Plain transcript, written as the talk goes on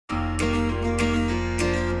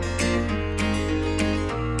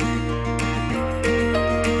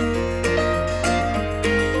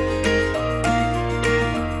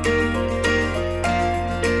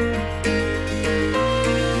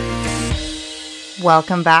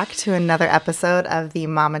Welcome back to another episode of the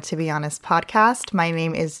Mama to Be Honest podcast. My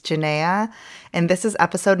name is Janaea, and this is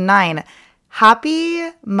episode 9. Happy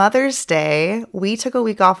Mother's Day. We took a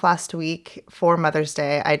week off last week for Mother's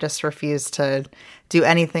Day. I just refused to do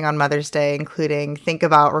anything on Mother's Day, including think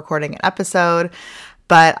about recording an episode.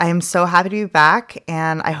 But I am so happy to be back,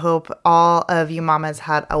 and I hope all of you mamas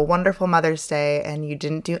had a wonderful Mother's Day and you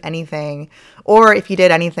didn't do anything, or if you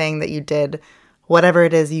did anything, that you did whatever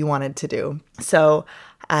it is you wanted to do. So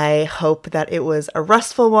I hope that it was a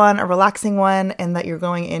restful one, a relaxing one, and that you're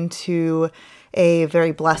going into a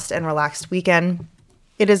very blessed and relaxed weekend.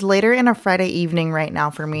 It is later in a Friday evening right now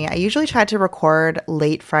for me. I usually try to record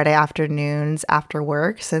late Friday afternoons after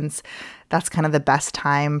work, since that's kind of the best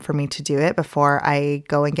time for me to do it before I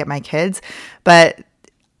go and get my kids. But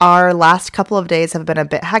our last couple of days have been a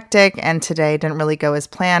bit hectic, and today didn't really go as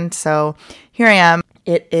planned. So here I am.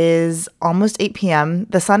 It is almost 8 p.m.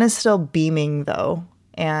 The sun is still beaming though,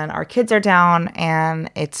 and our kids are down, and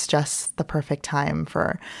it's just the perfect time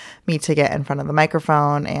for me to get in front of the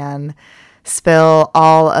microphone and spill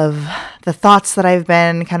all of the thoughts that I've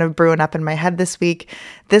been kind of brewing up in my head this week.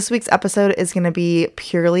 This week's episode is going to be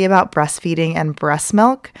purely about breastfeeding and breast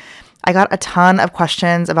milk. I got a ton of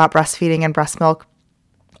questions about breastfeeding and breast milk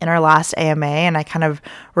in our last AMA, and I kind of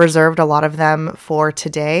reserved a lot of them for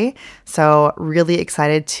today. So really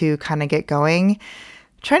excited to kind of get going.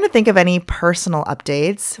 Trying to think of any personal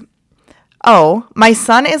updates. Oh, my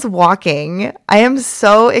son is walking. I am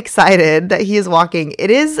so excited that he is walking. It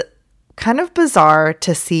is kind of bizarre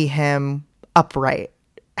to see him upright.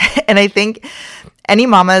 And I think any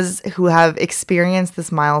mamas who have experienced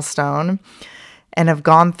this milestone and have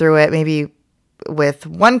gone through it, maybe with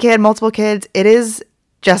one kid, multiple kids, it is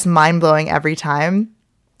just mind-blowing every time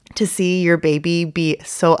to see your baby be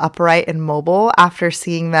so upright and mobile after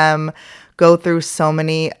seeing them go through so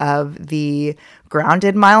many of the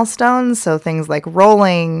grounded milestones. So things like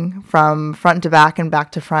rolling from front to back and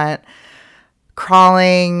back to front,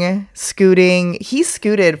 crawling, scooting. He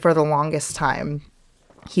scooted for the longest time.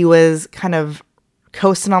 He was kind of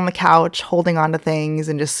coasting on the couch, holding onto things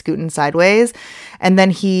and just scooting sideways. And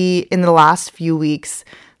then he, in the last few weeks,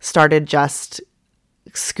 started just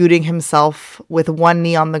scooting himself with one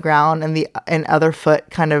knee on the ground and the other foot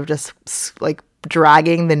kind of just like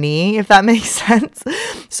dragging the knee, if that makes sense.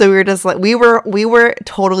 So we were just like, we were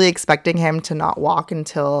totally expecting him to not walk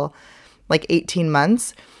until like 18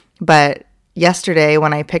 months. But yesterday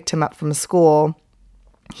when I picked him up from school,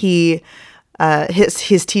 his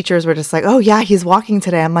teachers were just like, oh yeah, he's walking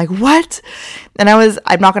today. I'm like, what? And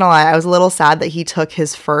I'm not gonna lie, I was a little sad that he took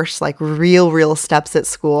his first like real steps at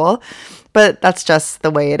school. But that's just the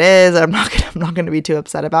way it is. I'm not going to be too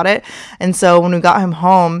upset about it. And so when we got him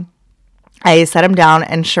home, I set him down,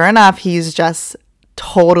 and sure enough, he's just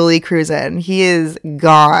totally cruising. He is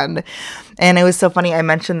gone. And it was so funny. I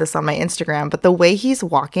mentioned this on my Instagram, but the way he's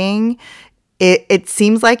walking, it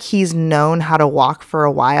seems like he's known how to walk for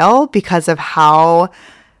a while because of how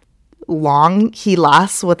long he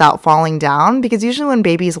lasts without falling down. Because usually when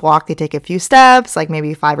babies walk, they take a few steps, like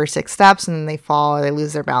maybe 5 or 6 steps, and then they fall or they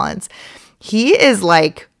lose their balance. He is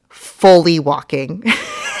like fully walking.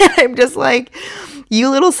 I'm just like, you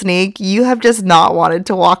little snake, you have just not wanted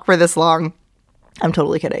to walk for this long. I'm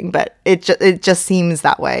totally kidding, but it just seems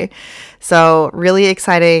that way. So really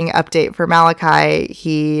exciting update for Malachi.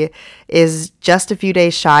 He is just a few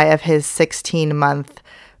days shy of his 16-month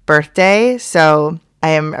birthday. So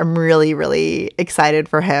I'm really excited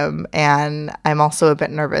for him. And I'm also a bit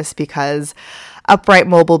nervous because upright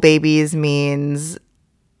mobile babies means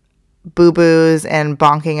boo-boos and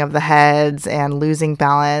bonking of the heads and losing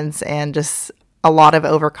balance and just a lot of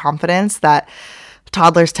overconfidence that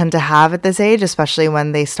toddlers tend to have at this age, especially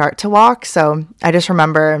when they start to walk. So I just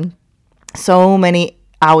remember so many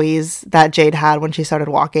owies that Jade had when she started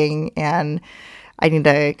walking, and I need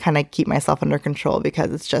to kind of keep myself under control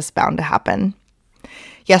because it's just bound to happen.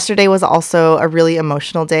 Yesterday was also a really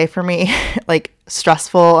emotional day for me, like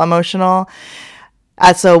stressful, emotional.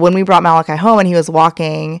 So when we brought Malachi home and he was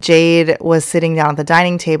walking, Jade was sitting down at the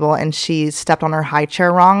dining table and she stepped on her high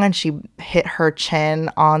chair wrong and she hit her chin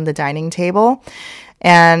on the dining table.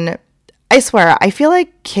 And I swear, I feel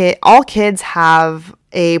like all kids have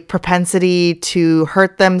a propensity to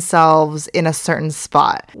hurt themselves in a certain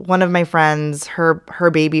spot. One of my friends, her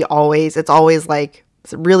baby it's always like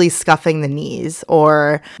really scuffing the knees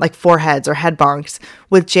or like foreheads or head bonks.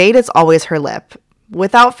 With Jade, it's always her lip.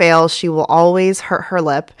 Without fail, she will always hurt her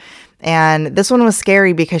lip. And this one was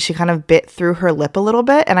scary because she kind of bit through her lip a little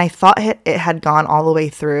bit, and I thought it had gone all the way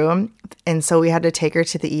through. And so we had to take her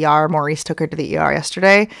to the ER. Maurice took her to the ER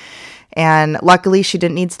yesterday. And luckily, she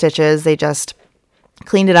didn't need stitches. They just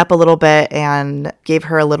cleaned it up a little bit and gave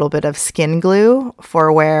her a little bit of skin glue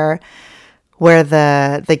for where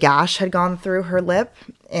the gash had gone through her lip,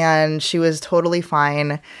 and she was totally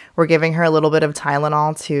fine. We're giving her a little bit of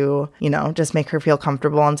Tylenol to, just make her feel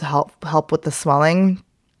comfortable and to help with the swelling.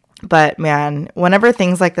 But man, whenever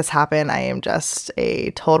things like this happen, I am just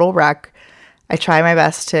a total wreck. I try my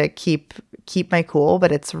best to keep my cool,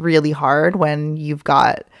 but it's really hard when you've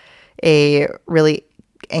got a really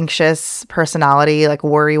anxious personality, like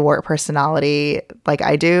worrywart personality like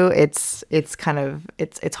I do. It's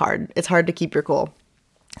hard. It's hard to keep your cool.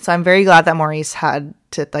 So I'm very glad that Maurice had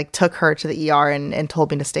to took her to the ER and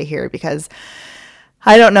told me to stay here, because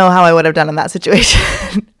I don't know how I would have done in that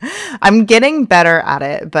situation. I'm getting better at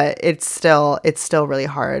it, but it's still really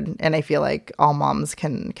hard. And I feel like all moms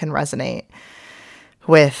can resonate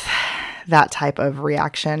with that type of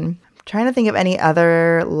reaction. I'm trying to think of any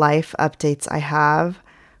other life updates I have.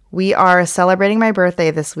 We are celebrating my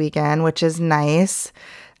birthday this weekend, which is nice.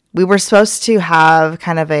 We were supposed to have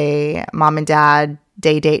kind of a mom and dad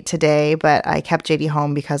day date today, but I kept JD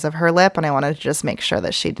home because of her lip, and I wanted to just make sure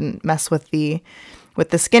that she didn't mess with the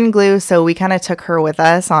skin glue. So we kind of took her with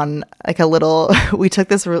us on we took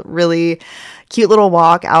this really cute little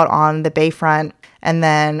walk out on the bayfront. And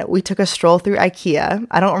then we took a stroll through IKEA.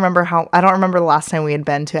 I don't remember the last time we had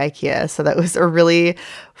been to IKEA. So that was a really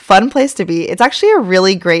fun place to be. It's actually a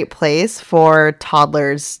really great place for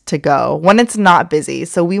toddlers to go when it's not busy.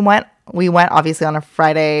 So we went obviously on a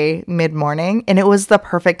Friday mid-morning, and it was the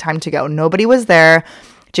perfect time to go. Nobody was there.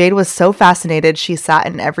 Jade was so fascinated. She sat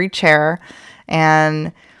in every chair,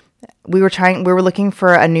 and we were looking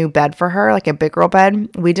for a new bed for her, like a big girl bed.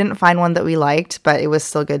 We didn't find one that we liked, but it was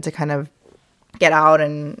still good to kind of get out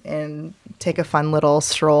and take a fun little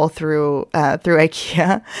stroll through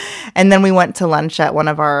IKEA. And then we went to lunch at one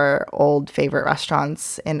of our old favorite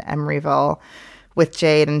restaurants in Emeryville with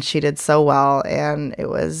Jade, and she did so well, and it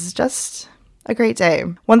was just a great day.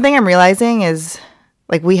 One thing I'm realizing is,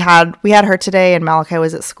 like, we had her today and Malachi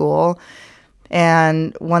was at school,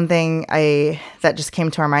 and one thing that just came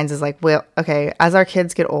to our minds is like, well, okay, as our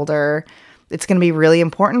kids get older, it's going to be really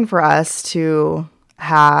important for us to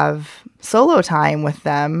have solo time with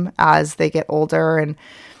them as they get older, and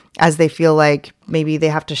as they feel like maybe they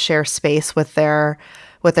have to share space with their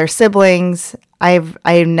siblings.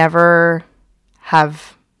 I never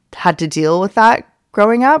have had to deal with that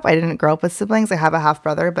growing up. I didn't grow up with siblings. I have a half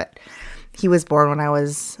brother, but he was born when I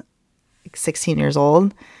was 16 years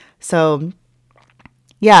old. So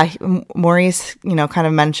yeah, Maurice, kind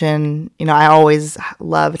of mentioned, I always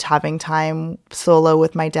loved having time solo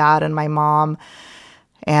with my dad and my mom,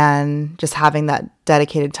 and just having that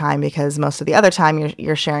dedicated time, because most of the other time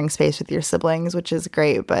you're sharing space with your siblings, which is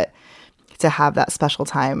great, but to have that special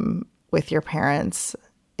time with your parents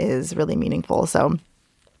is really meaningful. So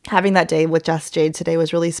having that day with just Jade today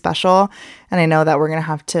was really special, and I know that we're going to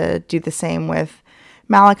have to do the same with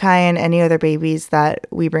Malachi and any other babies that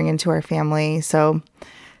we bring into our family. So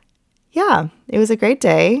yeah, it was a great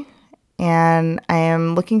day, and I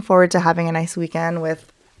am looking forward to having a nice weekend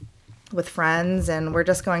with friends, and we're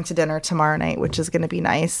just going to dinner tomorrow night, which is going to be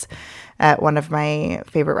nice, at one of my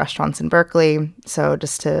favorite restaurants in Berkeley. So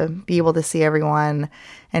just to be able to see everyone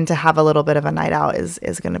and to have a little bit of a night out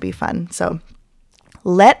is going to be fun. So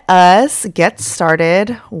let us get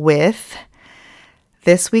started with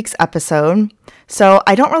this week's episode. So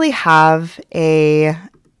I don't really have a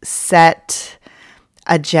set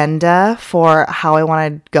agenda for how I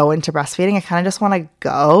want to go into breastfeeding. I kind of just want to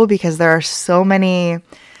go, because there are so many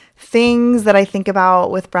things that I think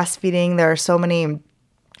about with breastfeeding. There are so many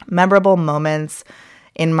memorable moments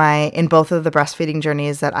in both of the breastfeeding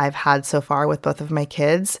journeys that I've had so far with both of my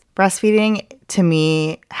kids. Breastfeeding to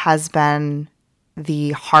me has been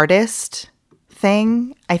the hardest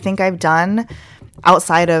thing I think I've done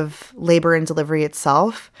outside of labor and delivery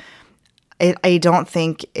itself. I don't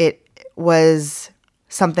think it was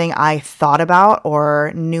something I thought about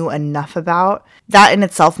or knew enough about. That in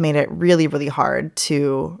itself made it really, really hard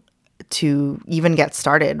to even get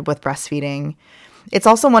started with breastfeeding. It's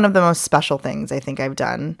also one of the most special things I think I've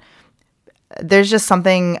done. There's just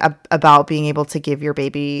something about being able to give your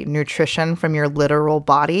baby nutrition from your literal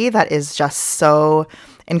body that is just so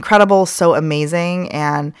incredible, so amazing,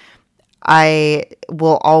 and I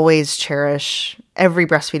will always cherish every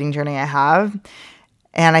breastfeeding journey I have.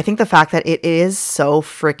 And I think the fact that it is so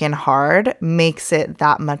freaking hard makes it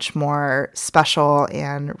that much more special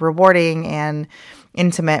and rewarding and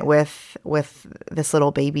intimate with this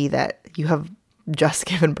little baby that you have just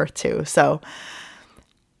given birth to. So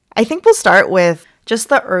I think we'll start with just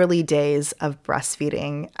the early days of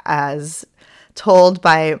breastfeeding, as told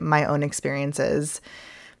by my own experiences.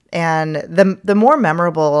 And the more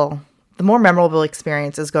memorable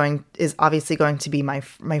experience is obviously going to be my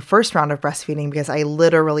first round of breastfeeding, because I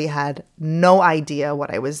literally had no idea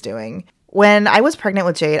what I was doing. When I was pregnant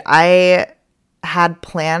with Jade, I had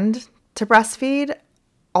planned to breastfeed,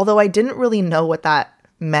 although I didn't really know what that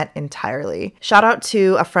meant entirely. Shout out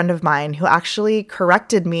to a friend of mine who actually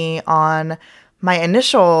corrected me on my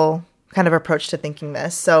initial kind of approach to thinking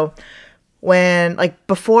this. So when, like,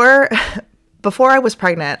 before I was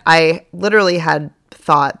pregnant, I literally had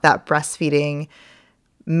thought that breastfeeding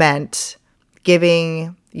meant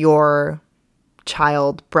giving your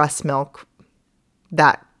child breast milk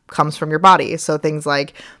that comes from your body. So things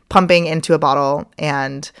like pumping into a bottle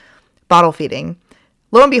and bottle feeding.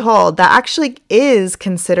 Lo and behold, that actually is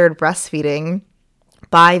considered breastfeeding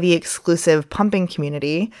by the exclusive pumping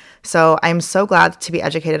community. So I'm so glad to be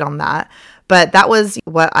educated on that. But that was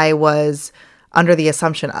what I was under the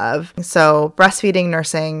assumption of. So breastfeeding,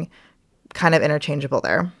 nursing, kind of interchangeable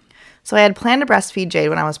there. So I had planned to breastfeed Jade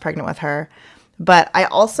when I was pregnant with her, but I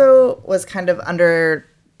also was kind of under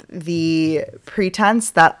the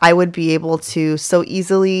pretense that I would be able to so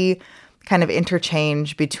easily kind of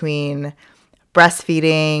interchange between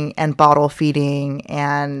breastfeeding and bottle feeding,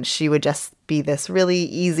 and she would just be this really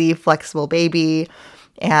easy, flexible baby.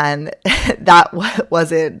 And that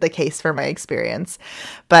wasn't the case for my experience.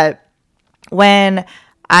 But when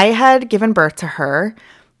I had given birth to her,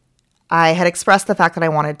 I had expressed the fact that I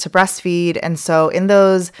wanted to breastfeed. And so in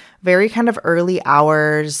those very kind of early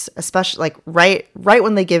hours, especially like right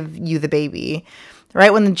when they give you the baby,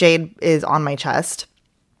 right when the Jade is on my chest,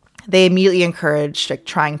 they immediately encouraged like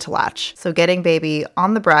trying to latch. So getting baby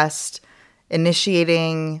on the breast,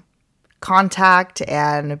 initiating contact,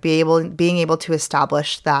 and being able to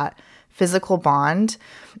establish that physical bond.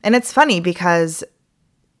 And it's funny because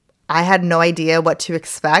I had no idea what to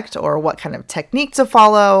expect or what kind of technique to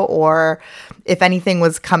follow or if anything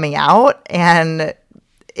was coming out. And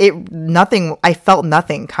I felt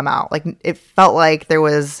nothing come out. Like, it felt like there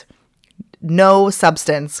was no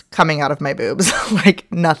substance coming out of my boobs, like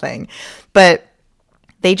nothing. But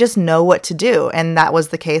they just know what to do. And that was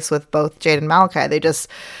the case with both Jade and Malachi. They just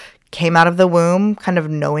came out of the womb kind of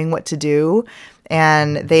knowing what to do.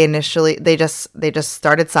 And they just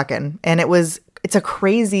started sucking. And it's a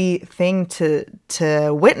crazy thing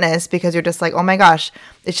to witness, because you're just like, oh my gosh,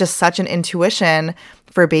 it's just such an intuition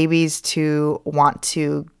for babies to want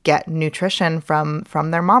to get nutrition from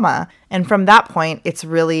their mama. And from that point, it's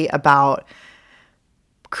really about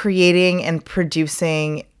creating and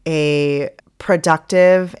producing a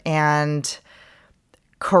productive and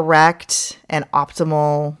correct and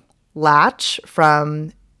optimal latch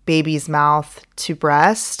from baby's mouth to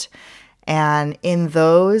breast. And in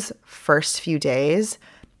those first few days,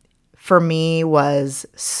 for me, was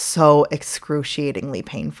so excruciatingly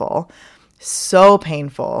painful. So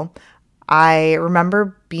painful. I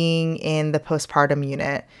remember being in the postpartum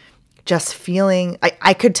unit, just feeling,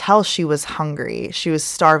 I could tell she was hungry. She was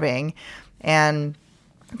starving. And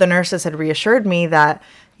the nurses had reassured me that,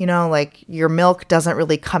 like, your milk doesn't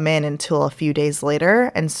really come in until a few days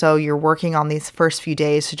later. And so you're working on these first few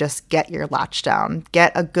days to just get your latch down,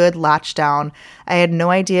 get a good latch down. I had no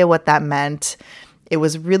idea what that meant. It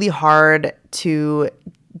was really hard to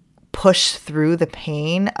push through the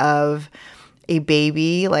pain of a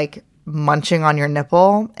baby, like, munching on your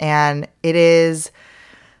nipple. And it is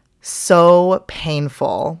so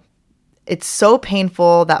painful. It's so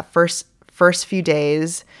painful that first few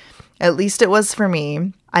days, at least it was for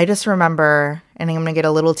me. I just remember, and I'm going to get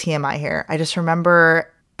a little TMI here, I just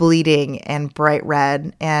remember bleeding and bright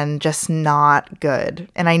red and just not good.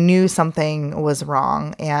 And I knew something was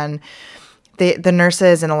wrong. And the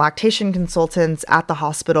nurses and the lactation consultants at the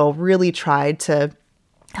hospital really tried to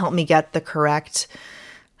help me get the correct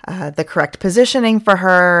positioning for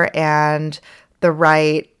her and the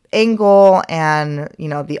right angle, and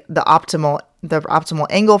the optimal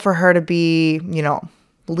angle for her to be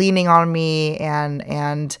leaning on me,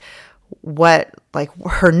 and what, like,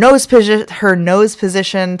 her nose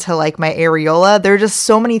position to, like, my areola. There are just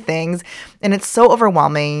so many things, and it's so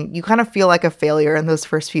overwhelming. You kind of feel like a failure in those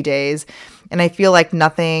first few days, and I feel like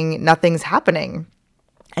nothing's happening.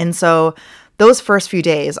 And so those first few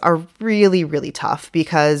days are really, really tough,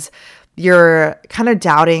 because you're kind of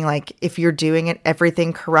doubting, like, if you're doing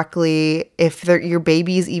everything correctly, if your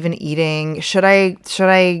baby's even eating. Should I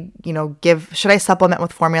supplement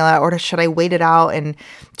with formula, or should I wait it out and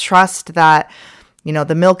trust that,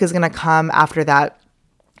 the milk is going to come after that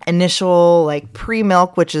initial, like,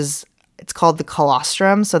 pre-milk, it's called the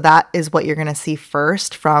colostrum. So that is what you're going to see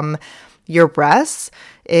first from your breasts,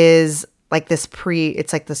 is like this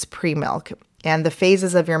pre-milk. And the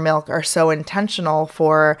phases of your milk are so intentional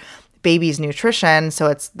for baby's nutrition. So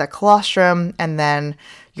it's the colostrum, and then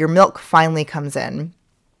your milk finally comes in.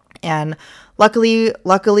 And luckily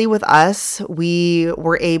with us, we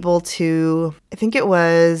were able to, I think it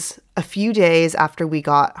was a few days after we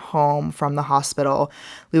got home from the hospital,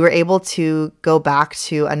 we were able to go back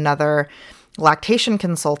to another lactation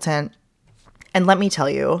consultant. And let me tell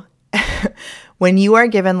you, when you are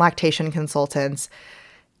given lactation consultants,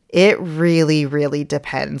 it really, really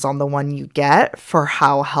depends on the one you get for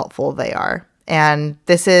how helpful they are. And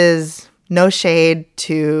this is no shade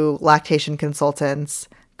to lactation consultants.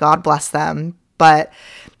 God bless them. But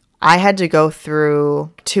I had to go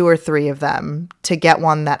through 2 or 3 of them to get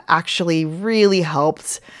one that actually really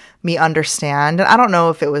helped me understand. And I don't know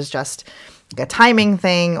if it was just like a timing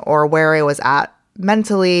thing or where I was at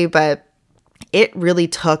mentally, but it really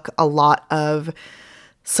took a lot of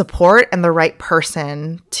support and the right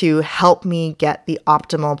person to help me get the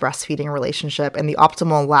optimal breastfeeding relationship and the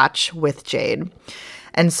optimal latch with Jade.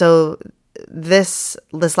 And so this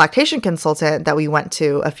lactation consultant that we went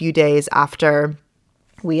to a few days after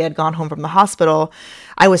we had gone home from the hospital,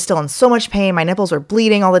 I was still in so much pain. My nipples were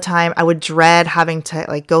bleeding all the time. I would dread having to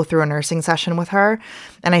like go through a nursing session with her.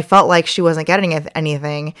 And I felt like she wasn't getting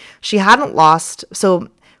anything. She hadn't lost. So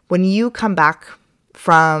when you come back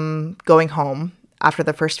from going home after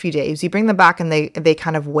the first few days, you bring them back and they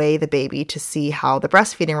kind of weigh the baby to see how the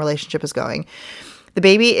breastfeeding relationship is going. The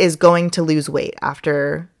baby is going to lose weight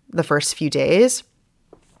after the first few days.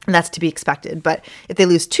 And that's to be expected. But if they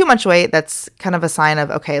lose too much weight, that's kind of a sign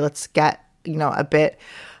of, okay, let's get, a bit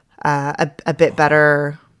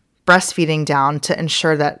better breastfeeding down to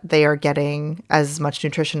ensure that they are getting as much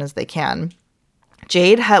nutrition as they can.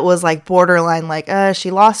 Jade was like borderline, like,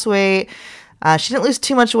 she lost weight. She didn't lose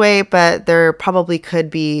too much weight, but there probably could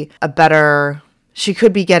be she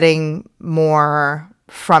could be getting more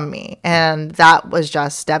from me. And that was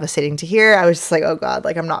just devastating to hear. I was just like, oh God,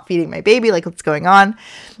 like I'm not feeding my baby, like what's going on?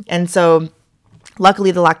 And so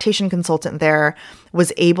luckily the lactation consultant there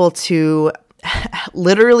was able to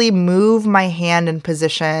literally move my hand in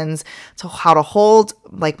positions to how to hold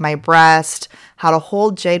like my breast, how to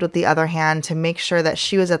hold Jade with the other hand to make sure that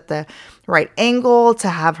she was at the right angle, to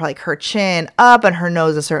have like her chin up and her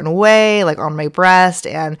nose a certain way, like on my breast,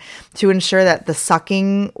 and to ensure that the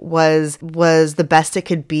sucking was the best it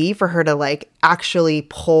could be for her to like actually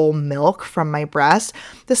pull milk from my breast.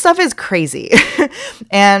 This stuff is crazy.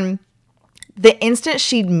 And the instant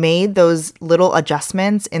she'd made those little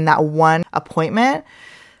adjustments in that one appointment,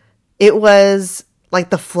 it was like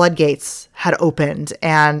the floodgates had opened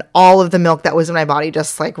and all of the milk that was in my body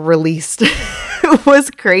just like released. It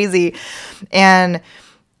was crazy. And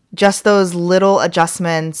just those little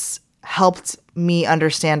adjustments helped me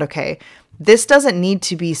understand, okay, this doesn't need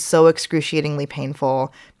to be so excruciatingly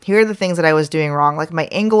painful. Here are the things that I was doing wrong. Like my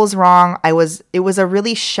angle was wrong. It was a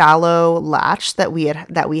really shallow latch that we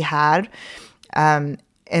had. And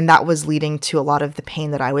that was leading to a lot of the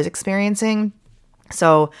pain that I was experiencing.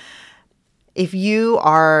 So if you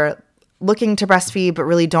are looking to breastfeed but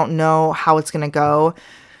really don't know how it's going to go,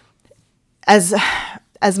 as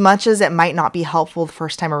much as it might not be helpful the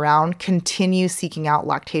first time around, continue seeking out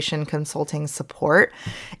lactation consulting support.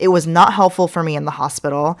 It was not helpful for me in the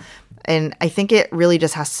hospital. And I think it really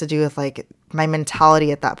just has to do with like my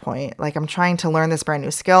mentality at that point. Like I'm trying to learn this brand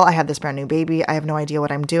new skill. I have this brand new baby. I have no idea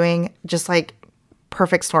what I'm doing. Just like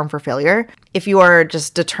perfect storm for failure. If you are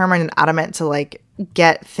just determined and adamant to like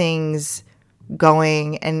get things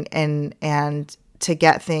going and to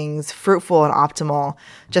get things fruitful and optimal,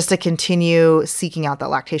 just to continue seeking out that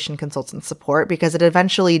lactation consultant support, because it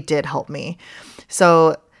eventually did help me.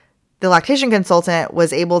 So the lactation consultant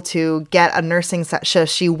was able to get a nursing session.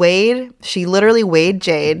 She literally weighed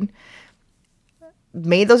Jade,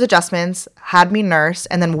 made those adjustments, had me nurse,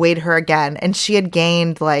 and then weighed her again. And she had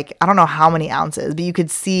gained like, I don't know how many ounces, but you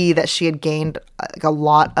could see that she had gained like a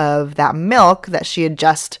lot of that milk that she had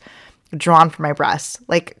just drawn from my breast,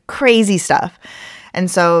 like crazy stuff.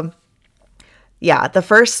 And so, yeah, the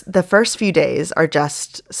first few days are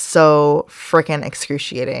just so freaking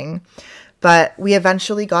excruciating, but we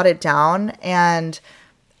eventually got it down. And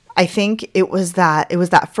I think it was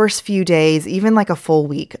that first few days, even like a full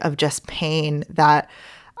week of just pain, that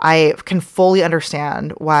I can fully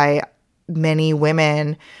understand why many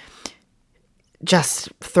women just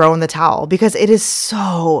throw in the towel, because it is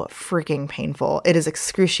so freaking painful. It is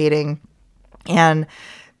excruciating. And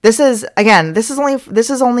this is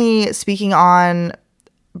only speaking on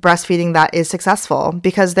breastfeeding that is successful,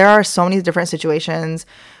 because there are so many different situations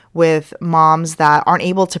with moms that aren't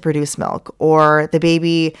able to produce milk, or the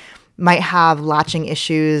baby might have latching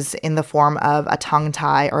issues in the form of a tongue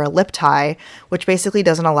tie or a lip tie, which basically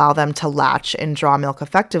doesn't allow them to latch and draw milk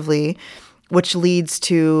effectively, which leads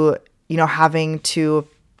to, having to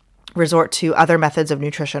resort to other methods of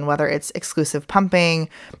nutrition, whether it's exclusive pumping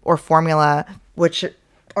or formula, which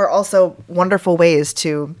are also wonderful ways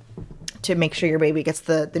to make sure your baby gets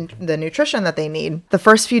the nutrition that they need. The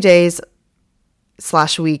first few days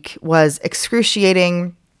 / week was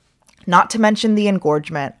excruciating, not to mention the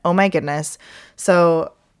engorgement. Oh my goodness.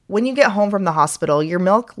 So when you get home from the hospital, your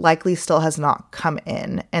milk likely still has not come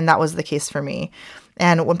in. And that was the case for me.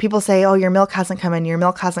 And when people say, oh, your milk hasn't come in,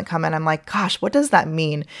 I'm like, gosh, what does that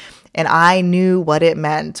mean? And I knew what it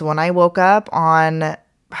meant. When I woke up on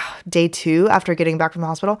day 2 after getting back from the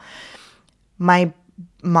hospital, my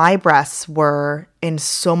breasts were in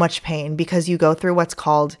so much pain because you go through what's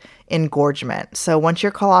called engorgement. So once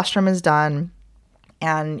your colostrum is done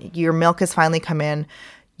and your milk has finally come in,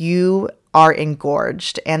 you are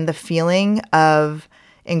engorged. And the feeling of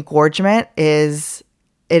engorgement is,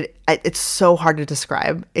 it's so hard to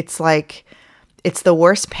describe. It's like, it's the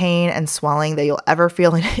worst pain and swelling that you'll ever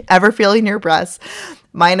feel in your breasts,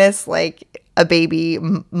 minus like a baby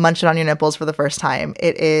munching on your nipples for the first time.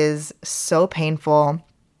 It is so painful.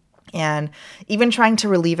 And even trying to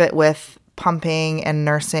relieve it with pumping and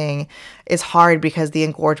nursing is hard because the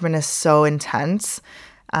engorgement is so intense.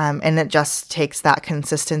 And it just takes that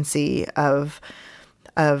consistency of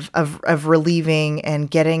relieving and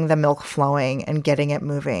getting the milk flowing and getting it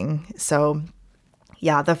moving. So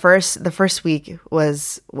yeah, the first week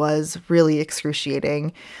was really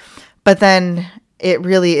excruciating, but then it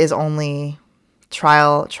really is only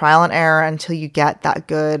trial and error until you get that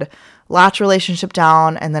good latch relationship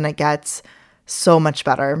down, and then it gets so much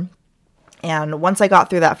better. And once I got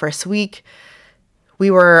through that first week,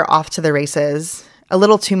 we were off to the races. A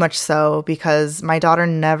little too much so, because my daughter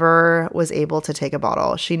never was able to take a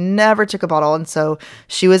bottle. She never took a bottle, and so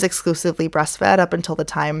she was exclusively breastfed up until the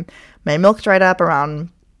time my milk dried up around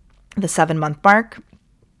the 7-month mark,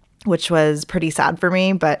 which was pretty sad for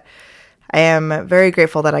me, but I am very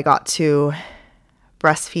grateful that I got to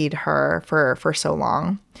breastfeed her for so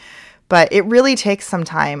long. But it really takes some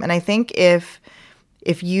time, and I think if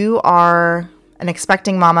you are an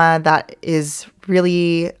expecting mama that is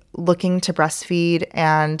really looking to breastfeed,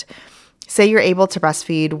 and say you're able to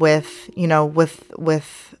breastfeed with no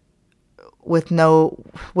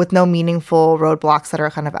meaningful roadblocks that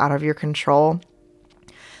are kind of out of your control,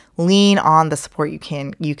 lean on the support you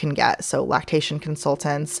can get. So lactation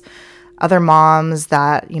consultants, other moms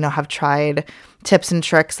that have tried tips and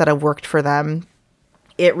tricks that have worked for them.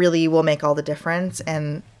 It really will make all the difference.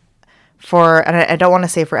 And I don't want to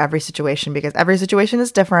say for every situation, because every situation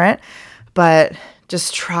is different, but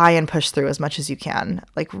just try and push through as much as you can.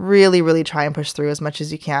 Like really, really try and push through as much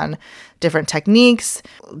as you can. Different techniques,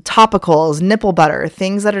 topicals, nipple butter,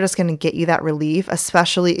 things that are just going to get you that relief,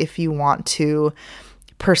 especially if you want to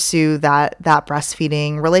pursue that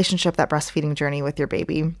breastfeeding relationship, that breastfeeding journey with your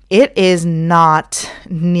baby. It is not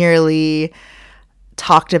nearly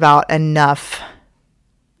talked about enough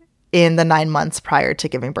in the 9 months prior to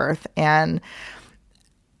giving birth. And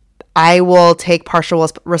I will take partial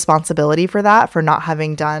responsibility for that, for not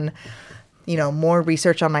having done, more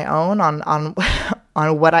research on my own on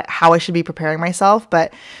how I should be preparing myself.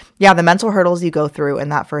 But yeah, the mental hurdles you go through in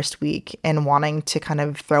that first week and wanting to kind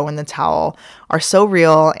of throw in the towel are so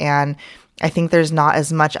real. And I think there's not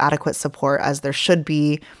as much adequate support as there should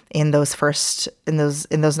be in those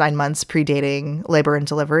 9 months predating labor and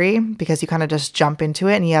delivery, because you kind of just jump into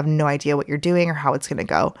it and you have no idea what you're doing or how it's going to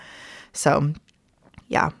go. So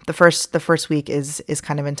yeah, the first week is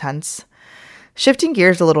kind of intense. Shifting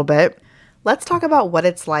gears a little bit, let's talk about what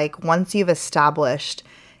it's like once you've established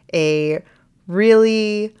a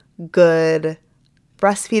really good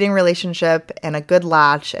breastfeeding relationship and a good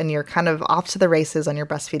latch, and you're kind of off to the races on your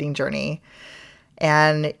breastfeeding journey,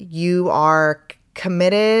 and you are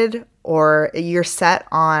committed, or you're set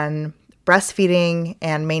on breastfeeding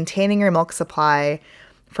and maintaining your milk supply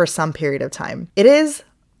for some period of time. It is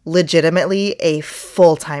legitimately a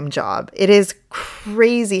full-time job. It is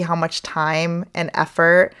crazy how much time and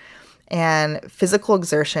effort and physical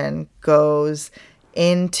exertion goes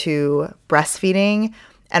into breastfeeding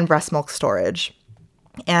and breast milk storage.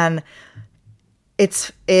 And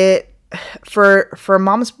for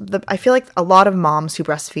moms, I feel like a lot of moms who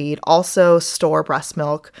breastfeed also store breast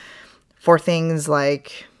milk for things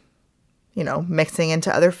like, mixing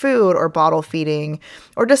into other food or bottle feeding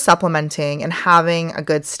or just supplementing and having a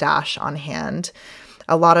good stash on hand.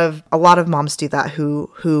 A lot of moms do that who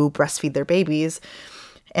breastfeed their babies.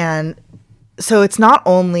 And so it's not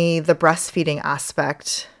only the breastfeeding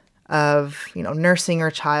aspect of, nursing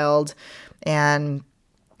your child and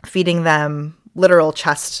feeding them literal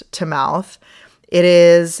chest to mouth. It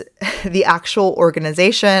is the actual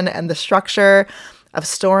organization and the structure of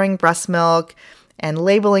storing breast milk and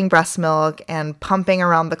labeling breast milk and pumping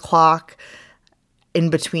around the clock in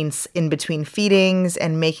between feedings,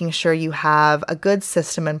 and making sure you have a good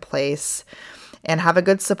system in place and have a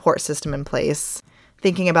good support system in place.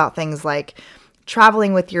 Thinking about things like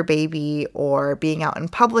traveling with your baby or being out in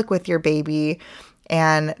public with your baby,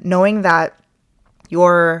 and knowing that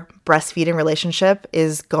your breastfeeding relationship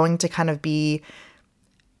is going to kind of be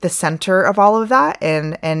the center of all of that,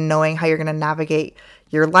 and knowing how you're going to navigate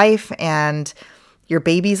your life and your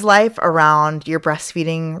baby's life around your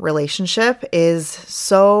breastfeeding relationship is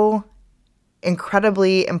so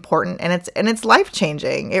incredibly important, and it's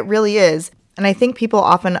life-changing. It really is. And I think people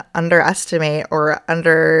often underestimate or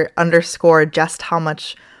underscore just how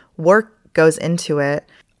much work goes into it.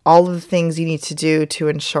 All of the things you need to do to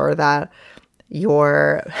ensure that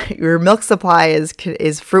your milk supply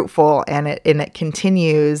is fruitful and it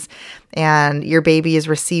continues, and your baby is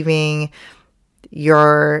receiving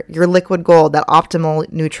your liquid gold, that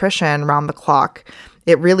optimal nutrition around the clock.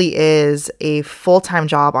 It really is a full-time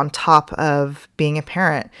job on top of being a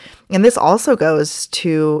parent. And this also goes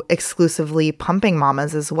to exclusively pumping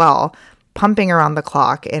mamas as well, pumping around the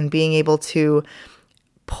clock and being able to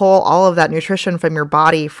pull all of that nutrition from your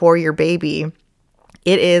body for your baby.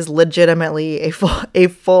 It is legitimately a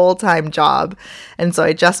full-time job. And so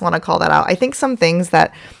I just want to call that out. I think some things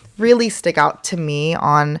that really stick out to me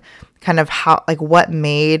on kind of how, like, what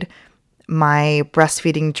made my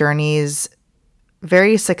breastfeeding journeys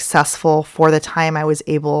very successful for the time I was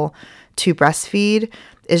able to breastfeed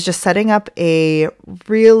is just setting up a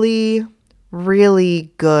really,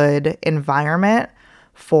 really good environment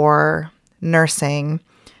for nursing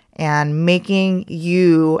and making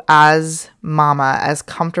you as mama as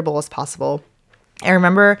comfortable as possible. I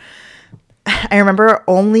remember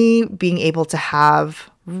only being able to have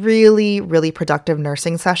really, really productive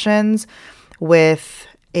nursing sessions with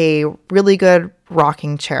a really good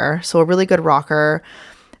rocking chair. So a really good rocker,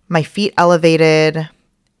 my feet elevated,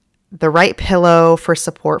 the right pillow for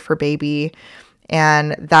support for baby.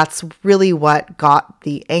 And that's really what got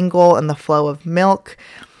the angle and the flow of milk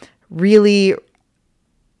really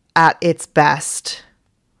at its best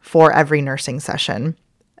for every nursing session.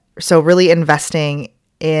 So really investing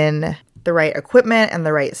in the right equipment and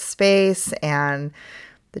the right space and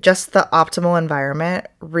just the optimal environment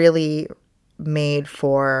really made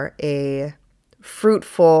for a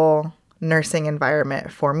fruitful nursing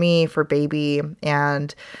environment for me, for baby,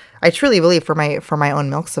 and I truly believe for my own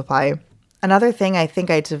milk supply. Another thing I think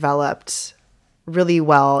I developed really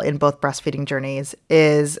well in both breastfeeding journeys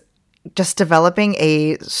is just developing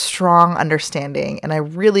a strong understanding and a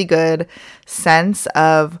really good sense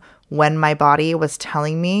of when my body was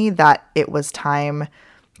telling me that it was time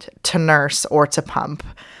to nurse or to pump.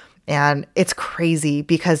 And it's crazy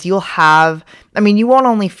because you won't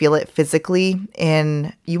only feel it physically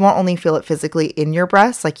in your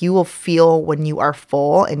breast. Like, you will feel when you are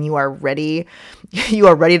full and you are ready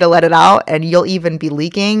to let it out, and you'll even be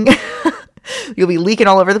leaking. You'll be leaking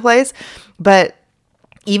all over the place. But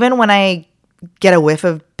even when I get a whiff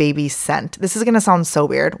of baby scent, this is going to sound so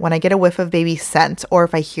weird. When I get a whiff of baby scent, or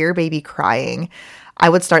if I hear baby crying, I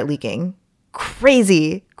would start leaking.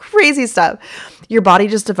 Crazy stuff. Your body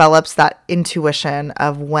just develops that intuition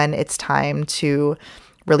of when it's time to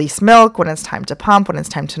release milk, when it's time to pump, when it's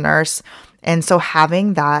time to nurse. And so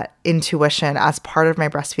having that intuition as part of my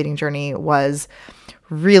breastfeeding journey was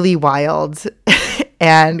really wild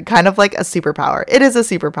and kind of like a superpower. It is a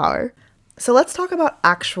superpower. So let's talk about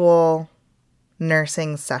actual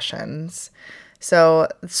nursing sessions. So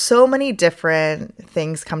many different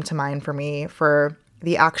things come to mind for me for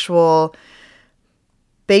the actual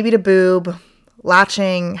baby to boob,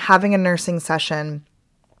 latching, having a nursing session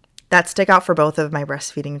that stick out for both of my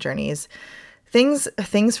breastfeeding journeys.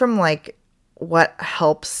 Things from like what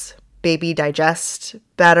helps baby digest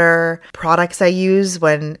better, products I use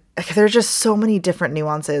when there's just so many different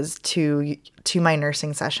nuances to my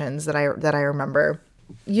nursing sessions that I remember.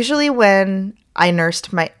 Usually when I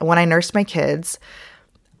nursed my kids,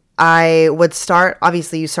 I would start,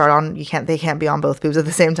 obviously they can't be on both boobs at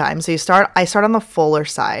the same time. So I start on the fuller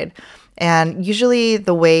side. And usually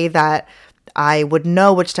the way that I would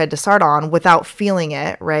know which side to start on without feeling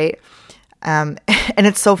it, right? And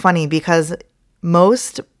it's so funny because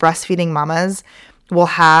most breastfeeding mamas will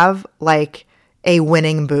have like a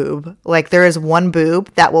winning boob. Like there is one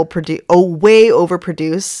boob that will way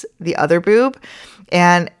overproduce the other boob.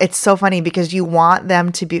 And it's so funny because you want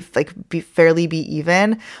them to be fairly be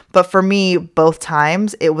even. But for me, both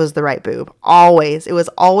times it was the right boob. Always. It was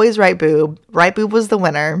always right boob. Right boob was the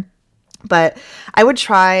winner. But I would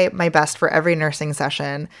try my best for every nursing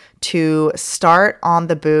session to start on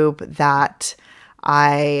the boob that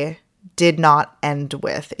I did not end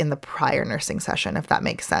with in the prior nursing session, if that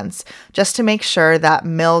makes sense, just to make sure that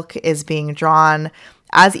milk is being drawn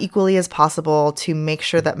as equally as possible, to make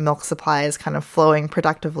sure that milk supply is kind of flowing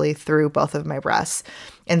productively through both of my breasts.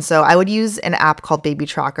 And so I would use an app called Baby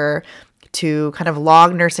Tracker to kind of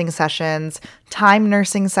log nursing sessions, time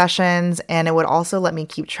nursing sessions, and it would also let me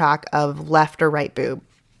keep track of left or right boob.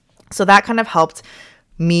 So that kind of helped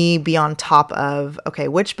me be on top of, okay,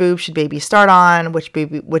 which boob should baby start on, which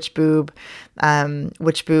boob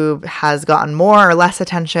has gotten more or less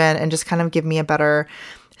attention, and just kind of give me a better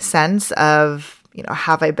sense of,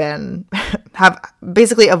 have I been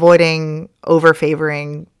basically avoiding over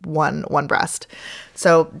favoring one breast.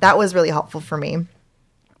 So that was really helpful for me.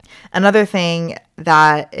 Another thing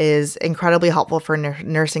that is incredibly helpful for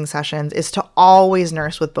nursing sessions is to always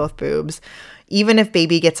nurse with both boobs, even if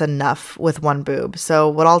baby gets enough with one boob. So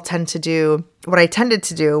what I tended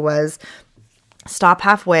to do was stop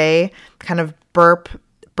halfway, kind of burp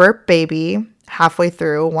baby halfway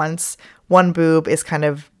through once one boob is kind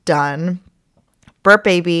of done, burp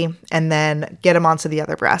baby, and then get him onto the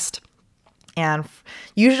other breast. And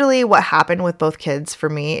usually what happened with both kids for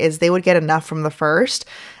me is they would get enough from the first.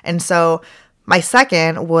 And so my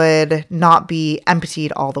second would not be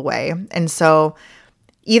emptied all the way. And so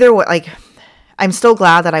either way, I'm still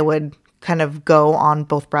glad that I would kind of go on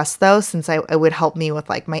both breasts though, since it would help me with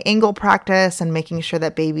my angle practice and making sure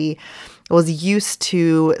that baby was used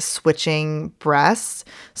to switching breasts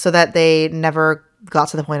so that they never got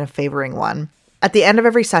to the point of favoring one. At the end of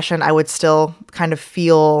every session, I would still kind of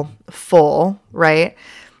feel full, right?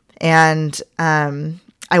 And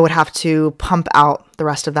I would have to pump out the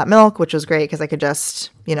rest of that milk, which was great because I could just,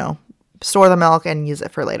 store the milk and use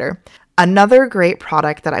it for later. Another great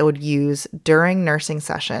product that I would use during nursing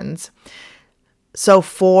sessions, so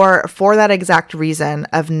for that exact reason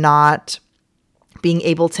of not being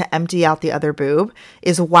able to empty out the other boob,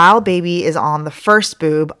 is while baby is on the first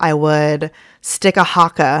boob, I would stick a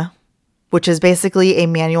Haka, which is basically a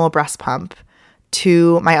manual breast pump,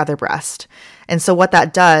 to my other breast. And so what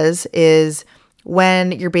that does is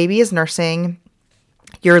when your baby is nursing,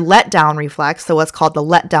 your letdown reflex, so what's called the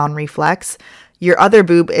letdown reflex, your other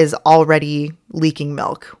boob is already leaking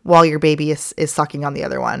milk while your baby is sucking on the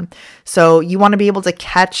other one. So you want to be able to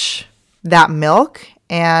catch that milk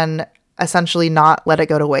and essentially not let it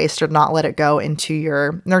go to waste or not let it go into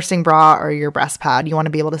your nursing bra or your breast pad. You want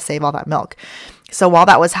to be able to save all that milk. So while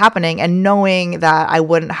that was happening and knowing that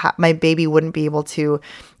my baby wouldn't be able to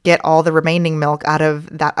get all the remaining milk out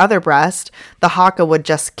of that other breast, the Haka would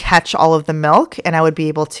just catch all of the milk and I would be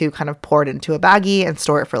able to kind of pour it into a baggie and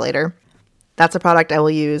store it for later. That's a product I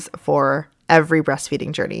will use for every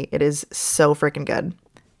breastfeeding journey. It is so freaking good.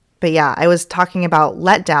 But yeah, I was talking about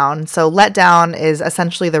letdown. So letdown is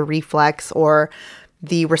essentially the reflex or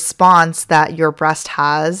the response that your breast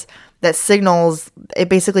has that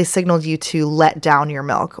basically signals you to let down your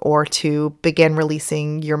milk or to begin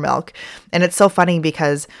releasing your milk. And it's so funny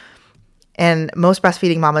because, and most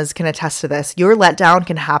breastfeeding mamas can attest to this, your letdown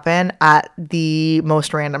can happen at the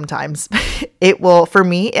most random times. For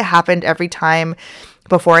me, it happened every time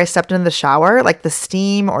before I stepped into the shower, like the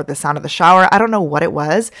steam or the sound of the shower. I don't know what it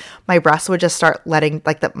was. My breast would just start letting,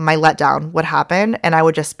 my letdown would happen and I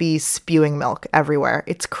would just be spewing milk everywhere.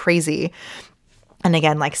 It's crazy. And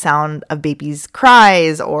again, sound of baby's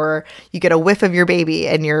cries, or you get a whiff of your baby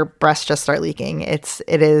and your breasts just start leaking. It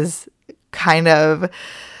is kind of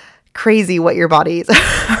crazy what your bodies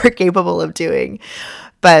are capable of doing.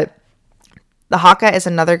 But the Haka is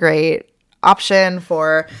another great option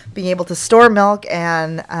for being able to store milk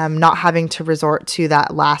and not having to resort to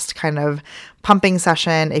that last kind of pumping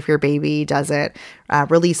session if your baby doesn't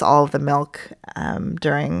release all of the milk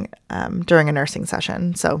during a nursing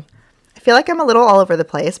session. So I feel like I'm a little all over the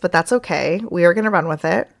place, but that's okay. We are going to run with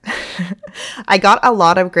it. I got a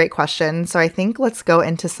lot of great questions, so I think let's go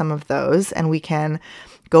into some of those and we can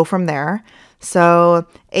go from there. So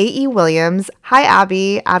A.E. Williams, hi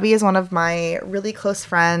Abby. Abby is one of my really close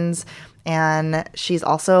friends and she's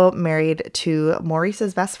also married to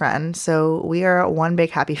Maurice's best friend. So we are one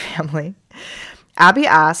big happy family. Abby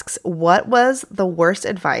asks, what was the worst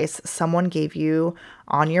advice someone gave you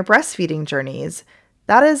on your breastfeeding journeys?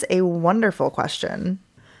 That is a wonderful question.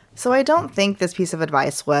 So I don't think this piece of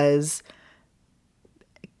advice was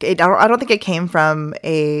I don't think it came from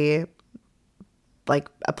a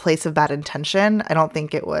place of bad intention. I don't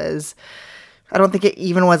think it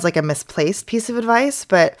even was like a misplaced piece of advice,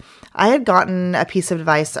 but I had gotten a piece of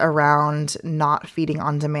advice around not feeding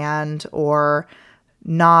on demand or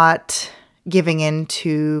not giving in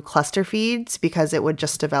to cluster feeds because it would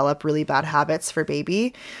just develop really bad habits for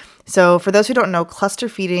baby. So for those who don't know, cluster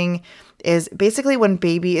feeding is basically when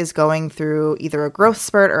baby is going through either a growth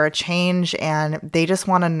spurt or a change and they just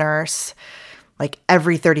want to nurse like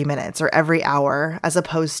every 30 minutes or every hour, as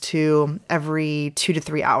opposed to every 2 to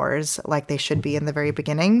 3 hours like they should be in the very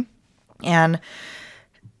beginning. And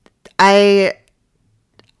after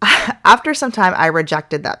some time, I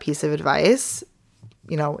rejected that piece of advice,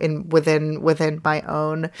 within my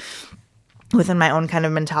own kind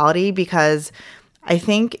of mentality, because I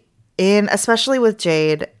think especially with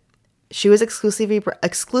Jade, she was exclusively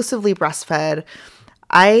breastfed.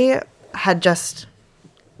 I had just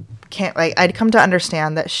I'd come to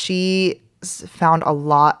understand that she found a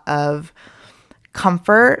lot of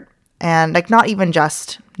comfort, and like not even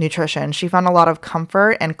just nutrition. She found a lot of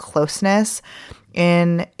comfort and closeness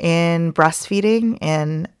in breastfeeding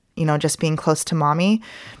and, just being close to mommy.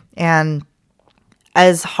 And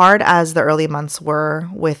as hard as the early months were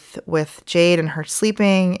with Jade and her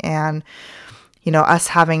sleeping and, us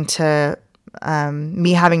having to,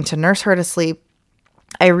 me having to nurse her to sleep,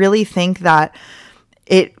 I really think that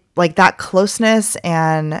that closeness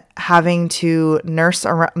and having to nurse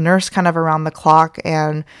kind of around the clock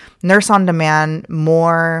and nurse on demand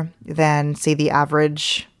more than, say, the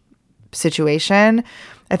average situation,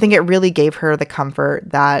 I think it really gave her the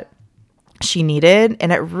comfort that she needed.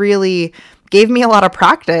 And it really gave me a lot of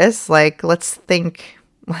practice. Like, let's think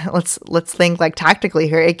like tactically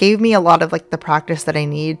here. It gave me a lot of like the practice that I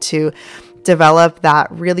need to develop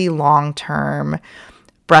that really long-term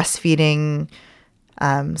breastfeeding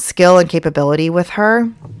skill and capability with her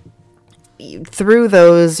through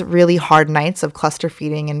those really hard nights of cluster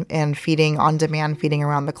feeding and feeding on demand, feeding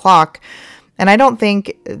around the clock. And I don't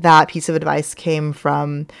think that piece of advice came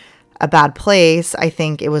from a bad place. I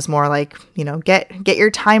think it was more like, get your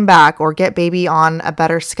time back or get baby on a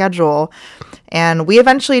better schedule. And we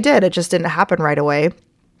eventually did. It just didn't happen right away.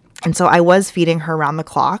 And so I was feeding her around the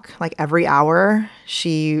clock, like every hour.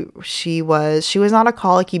 She was not a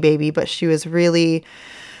colicky baby, but she was really,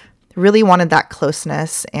 really wanted that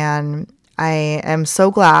closeness. And I am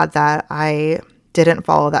so glad that I didn't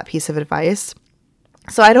follow that piece of advice.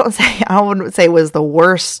 So I wouldn't say it was the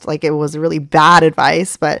worst, like it was really bad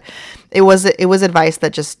advice, but it was advice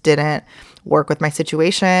that just didn't work with my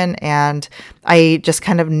situation. And I just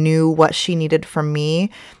kind of knew what she needed from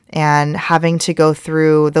me. And having to go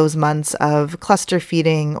through those months of cluster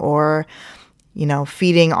feeding or,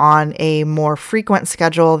 feeding on a more frequent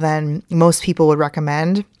schedule than most people would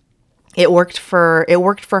recommend, it worked for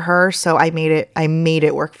her. So I made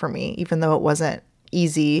it work for me, even though it wasn't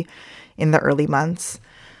easy in the early months.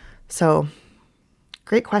 So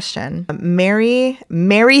great question.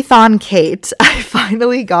 Marathon Kate. I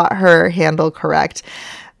finally got her handle correct.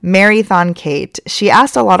 Marathon Kate. She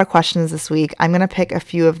asked a lot of questions this week. I'm going to pick a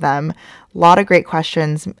few of them. A lot of great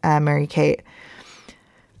questions, Mary Kate.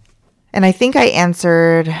 And I think I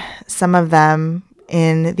answered some of them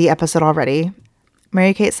in the episode already.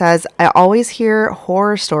 Mary Kate says, I always hear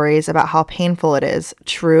horror stories about how painful it is.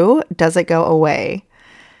 True? Does it go away?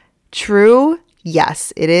 True?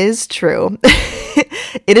 Yes, it is true.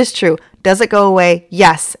 It is true. Does it go away?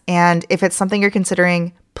 Yes. And if it's something you're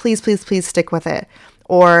considering, please, please, please stick with it.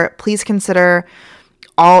 Or please consider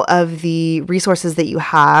all of the resources that you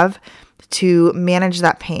have to manage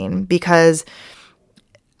that pain, because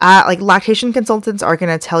lactation consultants are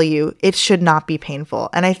going to tell you it should not be painful.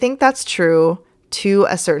 And I think that's true to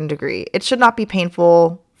a certain degree. It should not be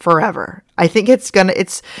painful forever. I think it's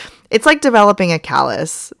like developing a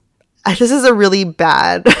callus. This is a really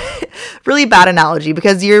bad analogy,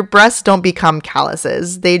 because your breasts don't become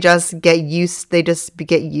calluses. They just get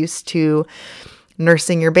used to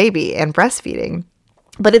nursing your baby and breastfeeding.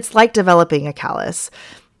 But it's like developing a callus.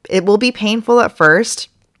 It will be painful at first,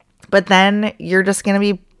 but then you're just going to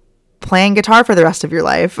be playing guitar for the rest of your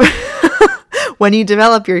life when you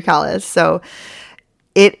develop your callus. So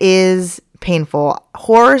it is painful.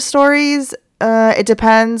 Horror stories, it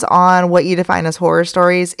depends on what you define as horror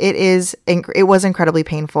stories. It was incredibly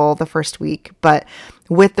painful the first week, but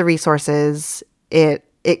with the resources, it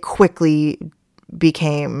quickly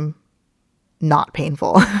became not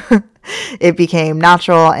painful. It became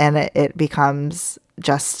natural, and it becomes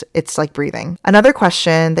it's like breathing. Another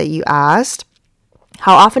question that you asked,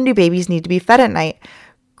 how often do babies need to be fed at night?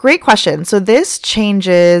 Great question. So this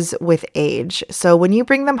changes with age. So when you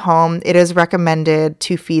bring them home, it is recommended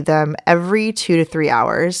to feed them every 2 to 3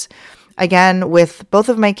 hours. Again, with both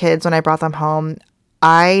of my kids, when I brought them home,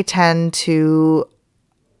 I tend to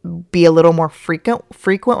be a little more frequent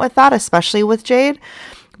with that, especially with Jade.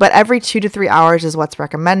 But every 2 to 3 hours is what's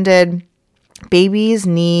recommended. Babies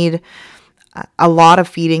need a lot of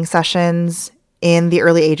feeding sessions in the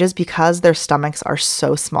early ages because their stomachs are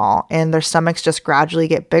so small, and their stomachs just gradually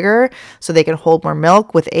get bigger so they can hold more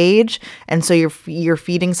milk with age. And so your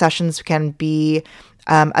feeding sessions can be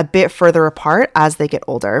a bit further apart as they get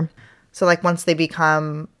older. So like once they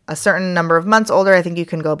become a certain number of months older, I think you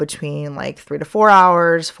can go between like 3 to 4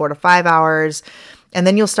 hours, 4 to 5 hours. And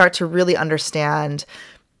then you'll start to really understand,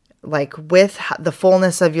 like with the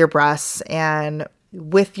fullness of your breasts and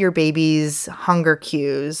with your baby's hunger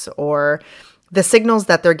cues or the signals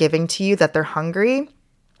that they're giving to you that they're hungry,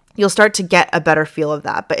 you'll start to get a better feel of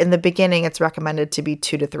that. But in the beginning, it's recommended to be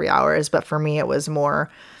 2 to 3 hours. But for me, it was more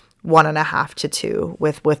 1.5 to 2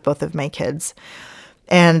 with both of my kids.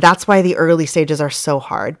 And that's why the early stages are so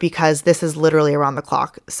hard, because this is literally around the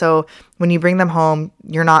clock. So when you bring them home,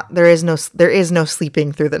 there is no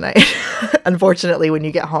sleeping through the night. Unfortunately, when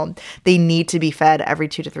you get home, they need to be fed every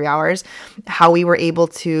 2 to 3 hours. How we were able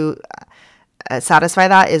to satisfy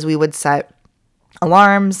that is we would set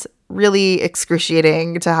alarms. Really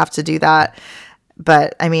excruciating to have to do that.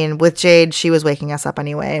 But I mean, with Jade, she was waking us up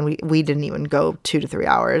anyway, and we didn't even go 2 to 3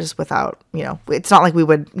 hours without, it's not like we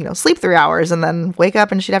would, sleep 3 hours and then wake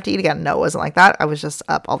up and she'd have to eat again. No, it wasn't like that. I was just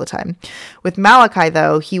up all the time. With Malachi,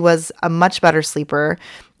 though, he was a much better sleeper,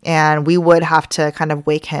 and we would have to kind of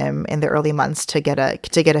wake him in the early months to get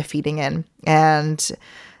a feeding in. And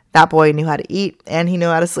that boy knew how to eat and he knew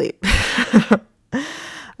how to sleep.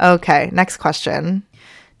 Okay, next question.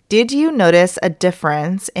 Did you notice a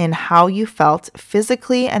difference in how you felt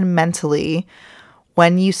physically and mentally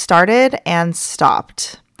when you started and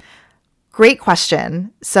stopped? Great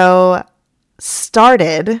question. So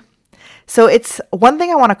it's one thing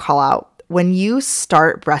I want to call out. When you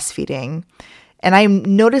start breastfeeding, and I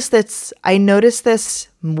noticed this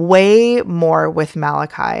way more with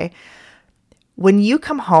Malachi. When you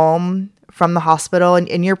come home from the hospital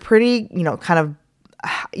and you're pretty,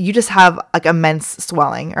 you just have like immense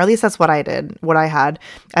swelling, or at least that's what I had.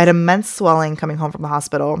 I had immense swelling coming home from the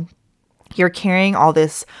hospital. You're carrying all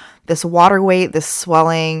this water weight, this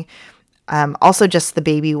swelling, also just the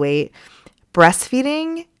baby weight.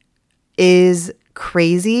 Breastfeeding is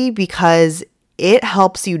crazy because it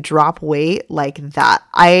helps you drop weight like that.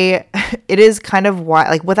 It is kind of wild,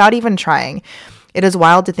 like without even trying. It is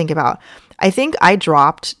wild to think about. I think I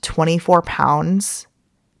dropped 24 pounds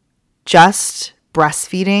just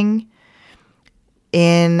breastfeeding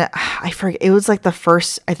I forget, it was like the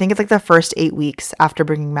first 8 weeks after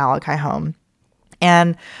bringing Malachi home.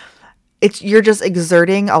 And you're just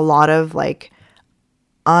exerting a lot of like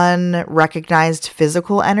unrecognized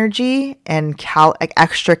physical energy and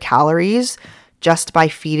extra calories just by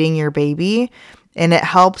feeding your baby. And it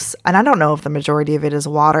helps. And I don't know if the majority of it is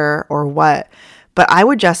water or what, but I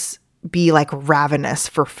would just be like ravenous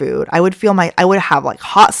for food. I would have like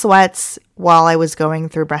hot sweats while I was going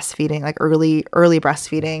through breastfeeding, like early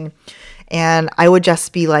breastfeeding. And I would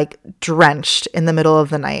just be like drenched in the middle of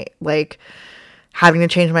the night, like having to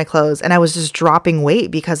change my clothes. And I was just dropping weight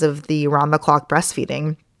because of the round the clock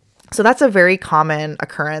breastfeeding. So that's a very common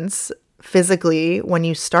occurrence physically when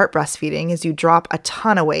you start breastfeeding, is you drop a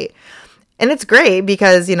ton of weight. And it's great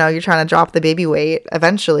because, you're trying to drop the baby weight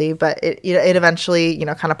eventually, but it eventually,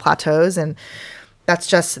 kind of plateaus. And that's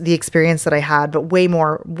just the experience that I had, but way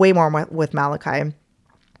more with Malachi.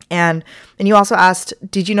 And you also asked,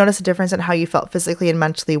 did you notice a difference in how you felt physically and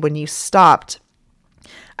mentally when you stopped?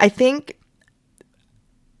 I think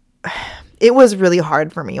it was really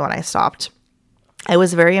hard for me when I stopped. I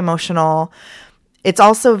was very emotional. It's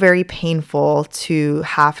also very painful to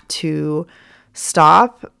have to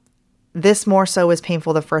stop. This more so was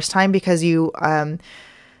painful the first time because your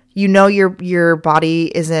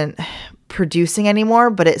body isn't producing anymore,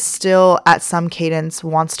 but it still at some cadence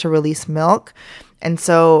wants to release milk. And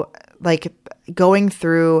so like going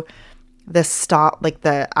through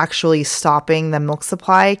the actually stopping the milk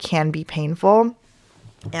supply can be painful.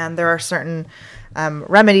 And there are certain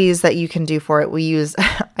remedies that you can do for it.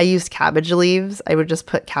 I used cabbage leaves. I would just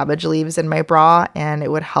put cabbage leaves in my bra, and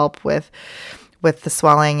it would help with the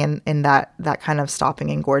swelling and that kind of stopping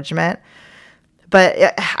engorgement.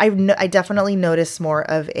 But I definitely noticed more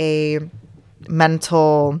of the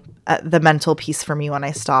mental piece for me when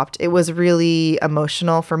I stopped. It was really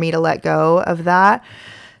emotional for me to let go of that.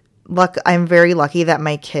 I'm very lucky that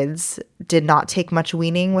my kids did not take much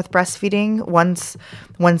weaning with breastfeeding.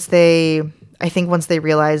 Once they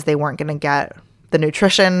realized they weren't going to get the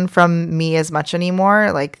nutrition from me as much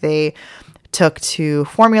anymore, like they took to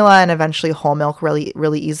formula and eventually whole milk really,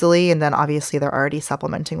 really easily. And then obviously they're already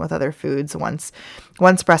supplementing with other foods once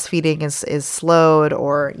breastfeeding is slowed,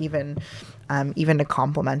 or even to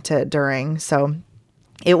complement it during. So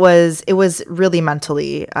it was really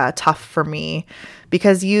mentally tough for me,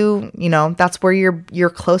 because you know, that's where your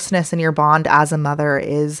closeness and your bond as a mother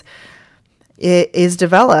is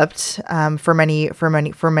developed for many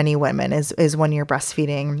women is when you're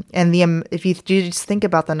breastfeeding. And if you just think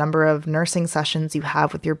about the number of nursing sessions you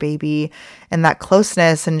have with your baby and that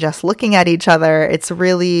closeness and just looking at each other, it's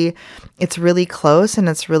really close and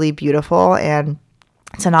it's really beautiful. And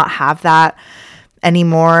to not have that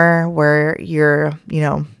anymore, where you're, you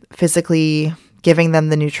know, physically giving them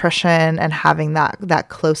the nutrition and having that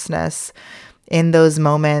closeness in those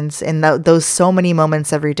moments, in those so many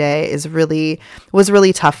moments every day, was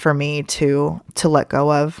really tough for me to let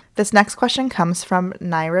go of. This next question comes from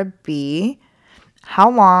Naira B. How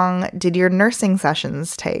long did your nursing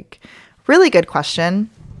sessions take? Really good question.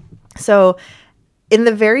 So in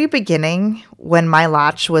the very beginning, when my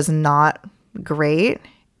latch was not great,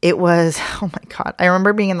 it was, oh my God, I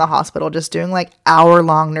remember being in the hospital just doing like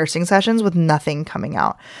hour-long nursing sessions with nothing coming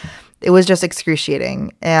out. It was just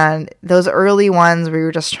excruciating. And those early ones where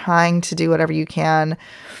you're just trying to do whatever you can,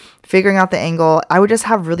 figuring out the angle, I would just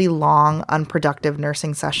have really long, unproductive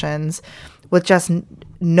nursing sessions with just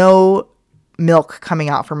no milk coming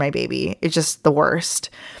out for my baby. It's just the worst.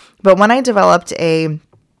 But when I developed a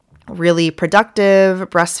really productive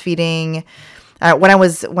breastfeeding,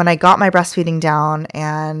 when I got my breastfeeding down,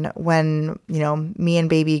 and when, you know, me and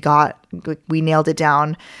baby we nailed it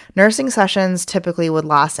down, nursing sessions typically would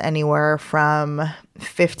last anywhere from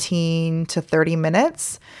 15 to 30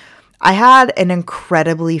 minutes. I had an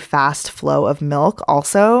incredibly fast flow of milk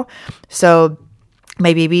also. So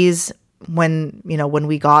my babies, when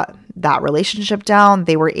we got that relationship down,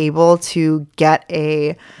 they were able to get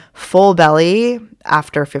a full belly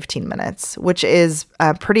after 15 minutes, which is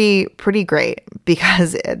pretty great,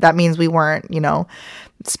 because that means we weren't, you know,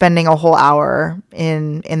 spending a whole hour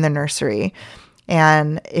in the nursery.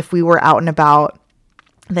 And if we were out and about,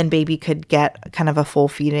 then baby could get kind of a full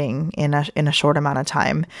feeding in a short amount of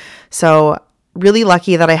time. So really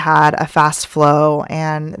lucky that I had a fast flow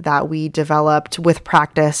and that we developed with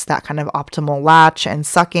practice that kind of optimal latch and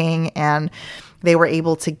sucking, and they were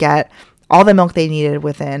able to get all the milk they needed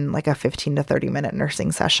within like a 15 to 30 minute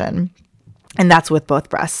nursing session. And that's with both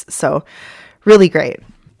breasts. So really great.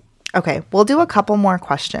 Okay, we'll do a couple more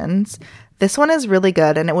questions. This one is really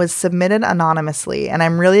good, and it was submitted anonymously, and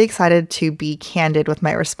I'm really excited to be candid with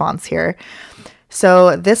my response here.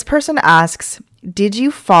 So this person asks, did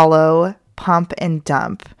you follow pump and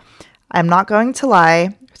dump? I'm not going to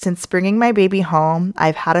lie. Since bringing my baby home,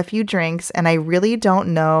 I've had a few drinks, and I really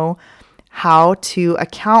don't know how to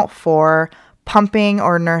account for pumping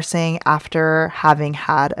or nursing after having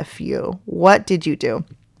had a few. What did you do?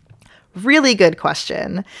 Really good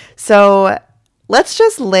question. So let's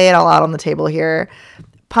just lay it all out on the table here.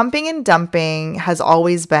 Pumping and dumping has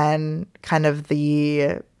always been kind of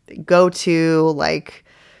the go-to like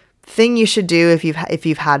thing you should do if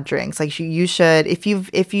you've had drinks. Like you should, if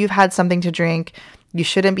you've had something to drink, you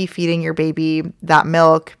shouldn't be feeding your baby that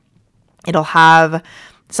milk. It'll have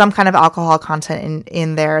some kind of alcohol content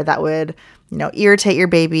in there that would, you know, irritate your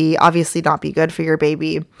baby, obviously not be good for your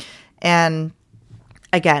baby. And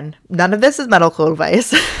again, none of this is medical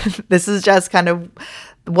advice. This is just kind of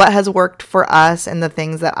what has worked for us and the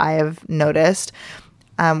things that I have noticed.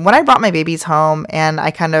 When I brought my babies home and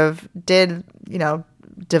I kind of did, you know,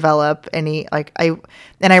 develop I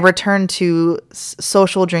returned to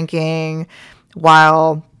social drinking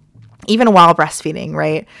while breastfeeding,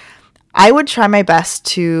 right? I would try my best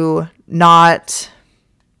to not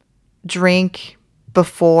drink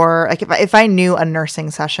before, like if I knew a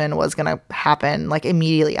nursing session was going to happen, like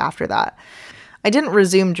immediately after that. I didn't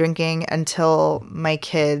resume drinking until my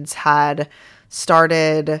kids had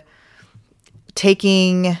started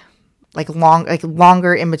taking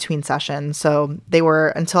longer in between sessions. So they were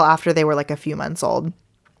until after they were like a few months old.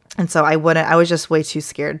 And so I was just way too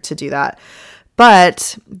scared to do that.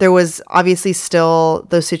 But there was obviously still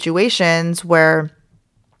those situations where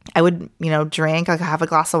I would, you know, drink, like have a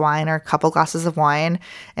glass of wine or a couple glasses of wine,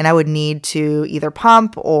 and I would need to either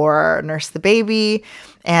pump or nurse the baby.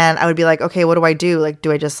 And I would be like, okay, what do I do? Like,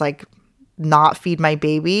 do I just like not feed my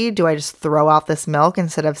baby? Do I just throw out this milk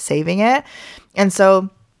instead of saving it? And so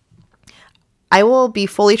I will be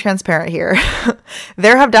fully transparent here.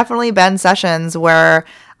 There have definitely been sessions where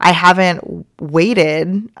I haven't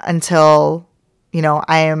waited until,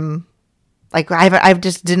 I am like, I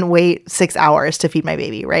just didn't wait 6 hours to feed my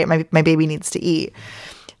baby, right? My baby needs to eat.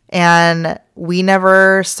 And we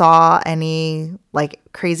never saw any like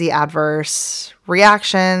crazy adverse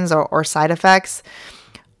reactions or side effects.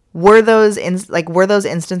 Were those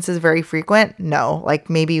instances very frequent? No, like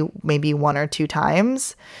maybe 1 or 2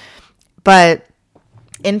 times. But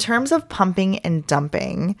in terms of pumping and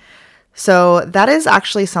dumping, so that is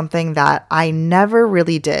actually something that I never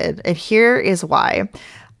really did. And here is why.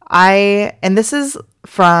 And this is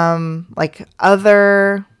from like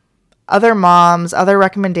other moms, other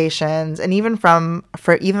recommendations, and even from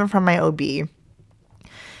my OB.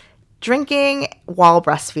 Drinking while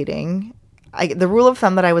breastfeeding, the rule of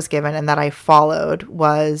thumb that I was given and that I followed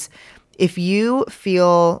was, if you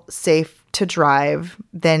feel safe to drive,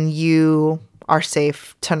 then you are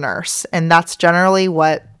safe to nurse. And that's generally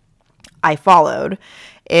what I followed.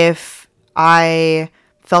 If I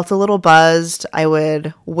felt a little buzzed, I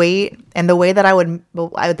would wait. And the way that I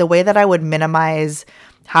would minimize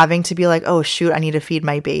having to be like, oh shoot, I need to feed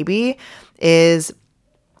my baby, is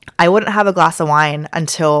I wouldn't have a glass of wine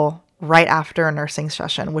until right after a nursing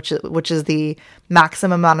session, which is the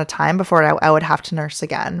maximum amount of time before I would have to nurse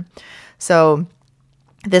again. So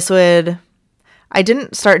I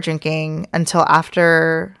didn't start drinking until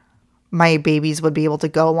after my babies would be able to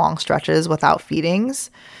go long stretches without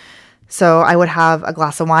feedings. So I would have a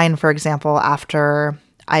glass of wine, for example, after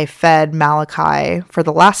I fed Malachi for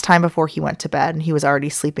the last time before he went to bed, and he was already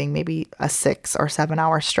sleeping maybe a 6 or 7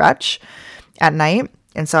 hour stretch at night.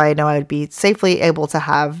 And so I know I would be safely able to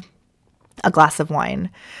have a glass of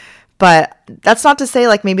wine. But that's not to say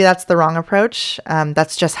like maybe that's the wrong approach.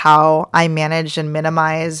 That's just how I managed and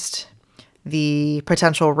minimized the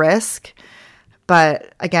potential risk.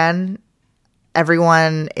 But again,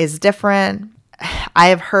 everyone is different. I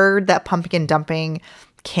have heard that pumping and dumping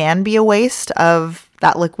can be a waste of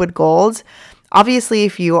that liquid gold. Obviously,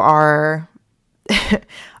 if you are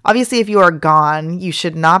gone, you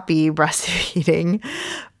should not be breastfeeding.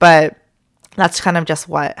 But that's kind of just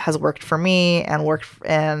what has worked for me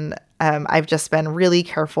and I've just been really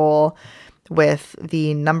careful with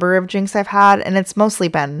the number of drinks I've had, and it's mostly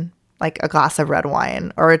been like a glass of red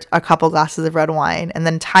wine or a couple glasses of red wine, and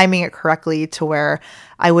then timing it correctly to where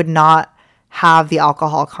I would not have the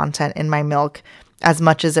alcohol content in my milk as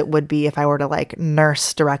much as it would be if I were to like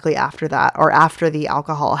nurse directly after that, or after the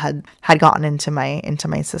alcohol had gotten into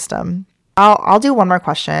my system. I'll do one more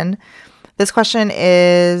question. This question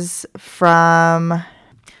is from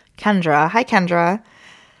Kendra. Hi, Kendra.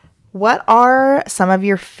 What are some of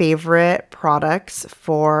your favorite products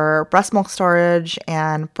for breast milk storage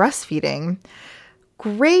and breastfeeding?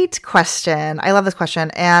 Great question. I love this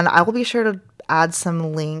question. And I will be sure to add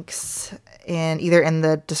some links either in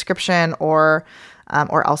the description or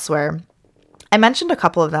elsewhere. I mentioned a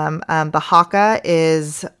couple of them. The Haka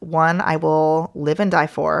is one I will live and die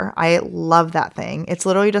for. I love that thing. It's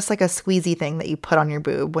literally just like a squeezy thing that you put on your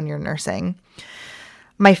boob when you're nursing.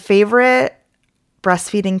 My favorite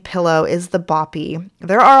breastfeeding pillow is the Boppy.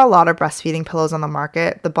 There are a lot of breastfeeding pillows on the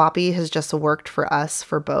market. The Boppy has just worked for us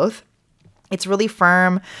for both. It's really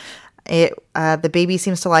firm. The baby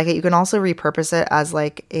seems to like it. You can also repurpose it as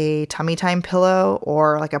like a tummy time pillow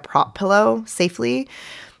or like a prop pillow safely.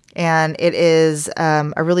 And it is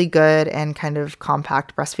a really good and kind of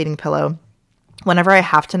compact breastfeeding pillow. Whenever I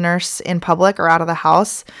have to nurse in public or out of the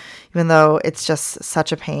house, even though it's just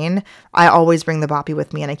such a pain, I always bring the Boppy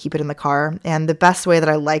with me and I keep it in the car. And the best way that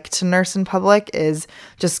I like to nurse in public is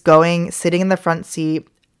just sitting in the front seat,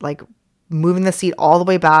 like moving the seat all the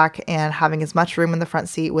way back and having as much room in the front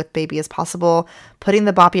seat with baby as possible, putting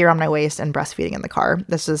the Boppy around my waist and breastfeeding in the car.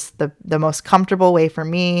 This is the most comfortable way for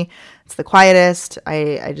me. It's the quietest.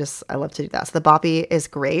 I love to do that. So the Boppy is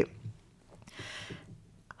great.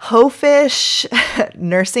 Hofish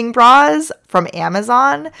nursing bras from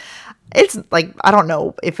Amazon. It's like, I don't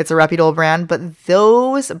know if it's a reputable brand, but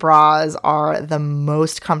those bras are the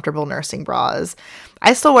most comfortable nursing bras.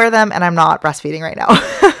 I still wear them and I'm not breastfeeding right now.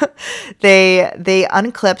 They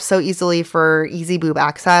unclip so easily for easy boob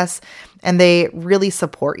access, and they really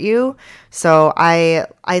support you. So I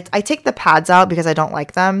take the pads out because I don't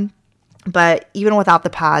like them. But even without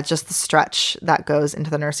the pads, just the stretch that goes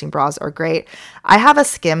into the nursing bras are great. I have a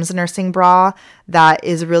Skims nursing bra that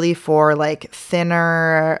is really for like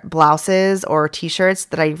thinner blouses or t-shirts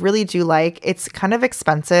that I really do like. It's kind of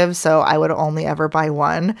expensive, so I would only ever buy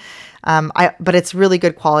one. But it's really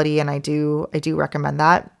good quality, and I do recommend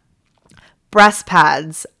that. Breast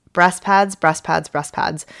pads. breast pads, breast pads, breast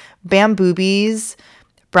pads. Bamboobies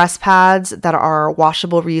breast pads that are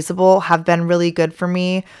washable, reusable have been really good for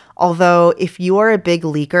me. Although if you are a big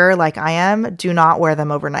leaker like I am, do not wear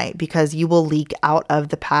them overnight because you will leak out of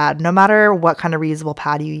the pad. No matter what kind of reusable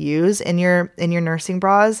pad you use in your nursing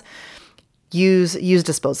bras, use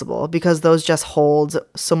disposable because those just hold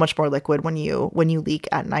so much more liquid when you leak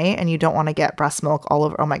at night, and you don't want to get breast milk all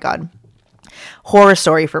over. Oh my God. Horror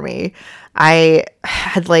story for me. I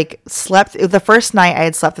had slept the first night I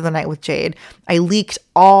had slept through the night with Jade. I leaked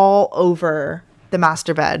all over the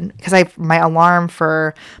master bed because my alarm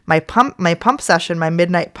for my pump session, my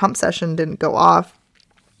midnight pump session didn't go off,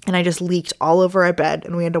 and I just leaked all over our bed,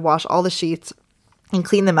 and we had to wash all the sheets and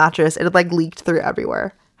clean the mattress. It had leaked through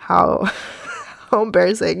everywhere. How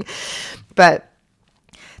embarrassing. But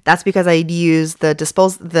that's because I use the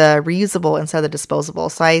reusable instead of the disposable.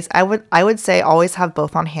 So I would say always have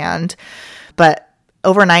both on hand. But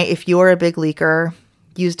overnight, if you are a big leaker,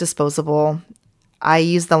 use disposable. I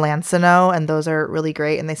use the Lancino, and those are really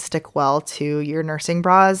great, and they stick well to your nursing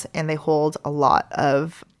bras, and they hold a lot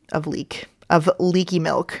of leaky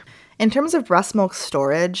milk. In terms of breast milk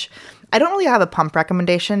storage, I don't really have a pump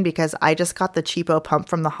recommendation because I just got the cheapo pump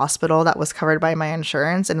from the hospital that was covered by my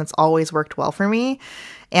insurance, and it's always worked well for me.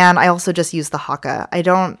 And I also just use the Haka. I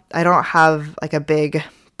don't have a big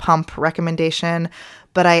pump recommendation,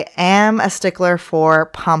 but I am a stickler for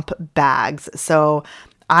pump bags. So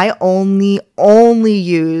I only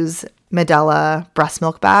use Medela breast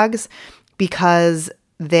milk bags because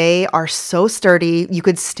they are so sturdy. You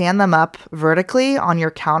could stand them up vertically on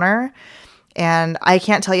your counter. And I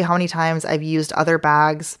can't tell you how many times I've used other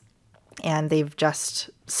bags and they've just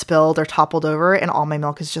spilled or toppled over and all my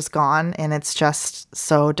milk is just gone. And it's just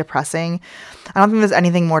so depressing. I don't think there's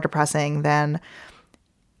anything more depressing than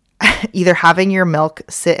either having your milk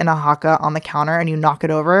sit in a Haka on the counter and you knock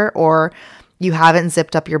it over, or you haven't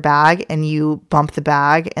zipped up your bag and you bump the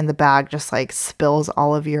bag and the bag just spills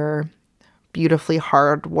all of your beautifully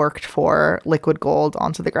hard worked for liquid gold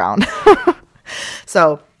onto the ground.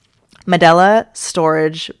 So Medela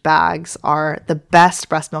storage bags are the best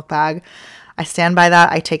breast milk bag. I stand by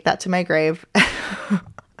that. I take that to my grave.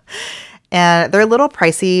 And they're a little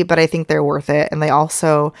pricey, but I think they're worth it. And they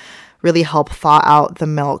also really help thaw out the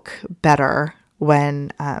milk better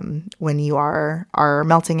when you are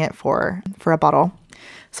melting it for a bottle.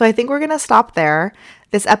 So I think we're going to stop there.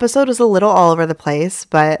 This episode was a little all over the place,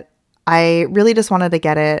 but I really just wanted to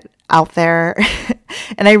get it out there.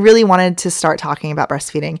 And I really wanted to start talking about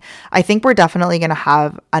breastfeeding. I think we're definitely going to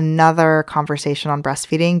have another conversation on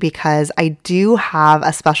breastfeeding because I do have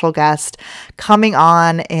a special guest coming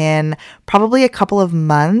on in probably a couple of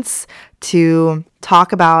months to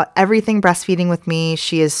talk about everything breastfeeding with me.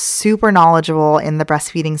 She is super knowledgeable in the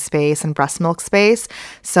breastfeeding space and breast milk space.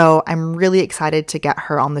 So I'm really excited to get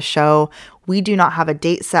her on the show. We do not have a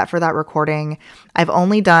date set for that recording. I've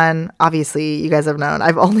only done, obviously you guys have known,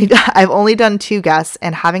 I've only done 2 guests,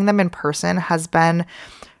 and having them in person has been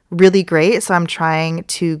really great. So I'm trying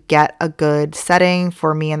to get a good setting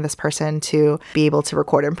for me and this person to be able to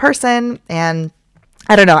record in person. And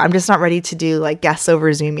I don't know, I'm just not ready to do guests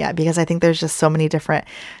over Zoom yet because I think there's just so many different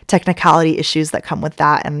technicality issues that come with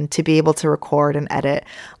that. And to be able to record and edit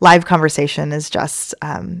live conversation is just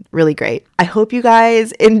really great. I hope you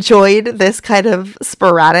guys enjoyed this kind of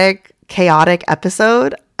sporadic, chaotic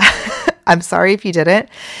episode. I'm sorry if you didn't.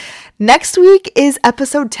 Next week is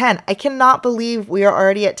episode 10. I cannot believe we are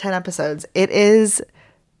already at 10 episodes. It is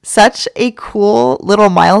such a cool little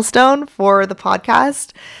milestone for the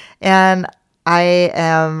podcast. And I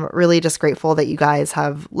am really just grateful that you guys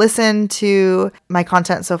have listened to my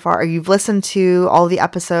content so far, or you've listened to all the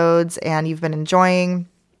episodes and you've been enjoying.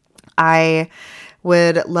 I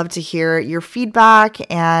would love to hear your feedback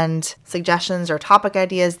and suggestions or topic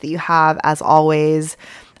ideas that you have. As always,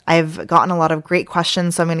 I've gotten a lot of great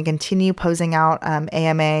questions, so I'm going to continue posing out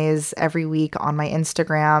AMAs every week on my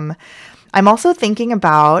Instagram. I'm also thinking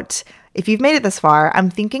about, if you've made it this far,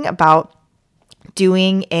 I'm thinking about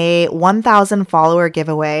doing a 1,000 follower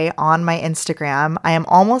giveaway on my Instagram. I am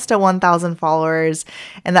almost at 1,000 followers,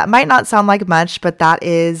 and that might not sound like much, but that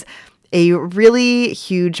is a really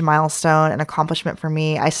huge milestone and accomplishment for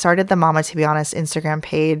me. I started the Mama to Be Honest Instagram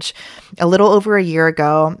page a little over a year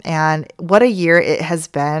ago, and what a year it has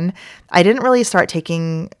been. I didn't really start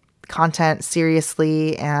taking content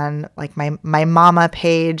seriously and my mama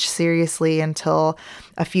page seriously until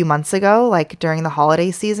a few months ago, during the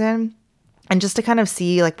holiday season. And just to kind of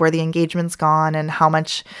see where the engagement's gone and how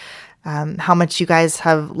much you guys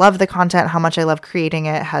have loved the content, how much I love creating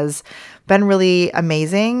it has been really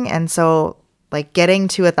amazing. And so getting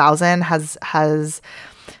to 1,000 has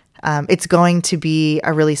it's going to be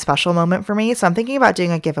a really special moment for me. So I'm thinking about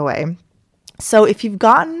doing a giveaway. So if you've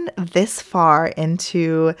gotten this far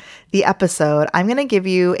into the episode, I'm going to give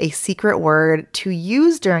you a secret word to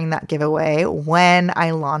use during that giveaway when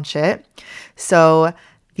I launch it. So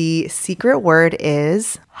the secret word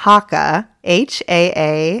is Haaka,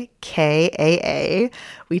 H-A-A-K-A-A.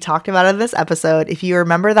 We talked about it in this episode. If you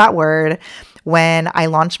remember that word, when I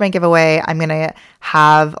launch my giveaway, I'm going to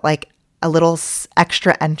have like a little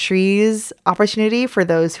extra entries opportunity for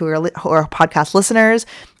those who are podcast listeners.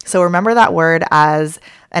 So remember that word as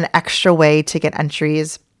an extra way to get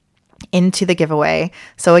entries into the giveaway.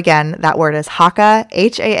 So again, that word is Haaka,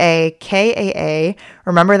 H-A-A-K-A-A.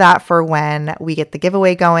 Remember that for when we get the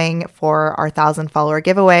giveaway going for our 1,000 follower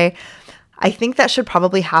giveaway. I think that should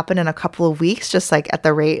probably happen in a couple of weeks, just like at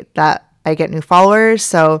the rate that I get new followers.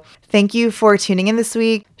 So thank you for tuning in this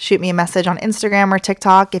week. Shoot me a message on Instagram or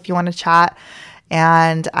TikTok if you want to chat.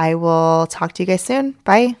 And I will talk to you guys soon.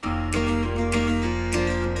 Bye.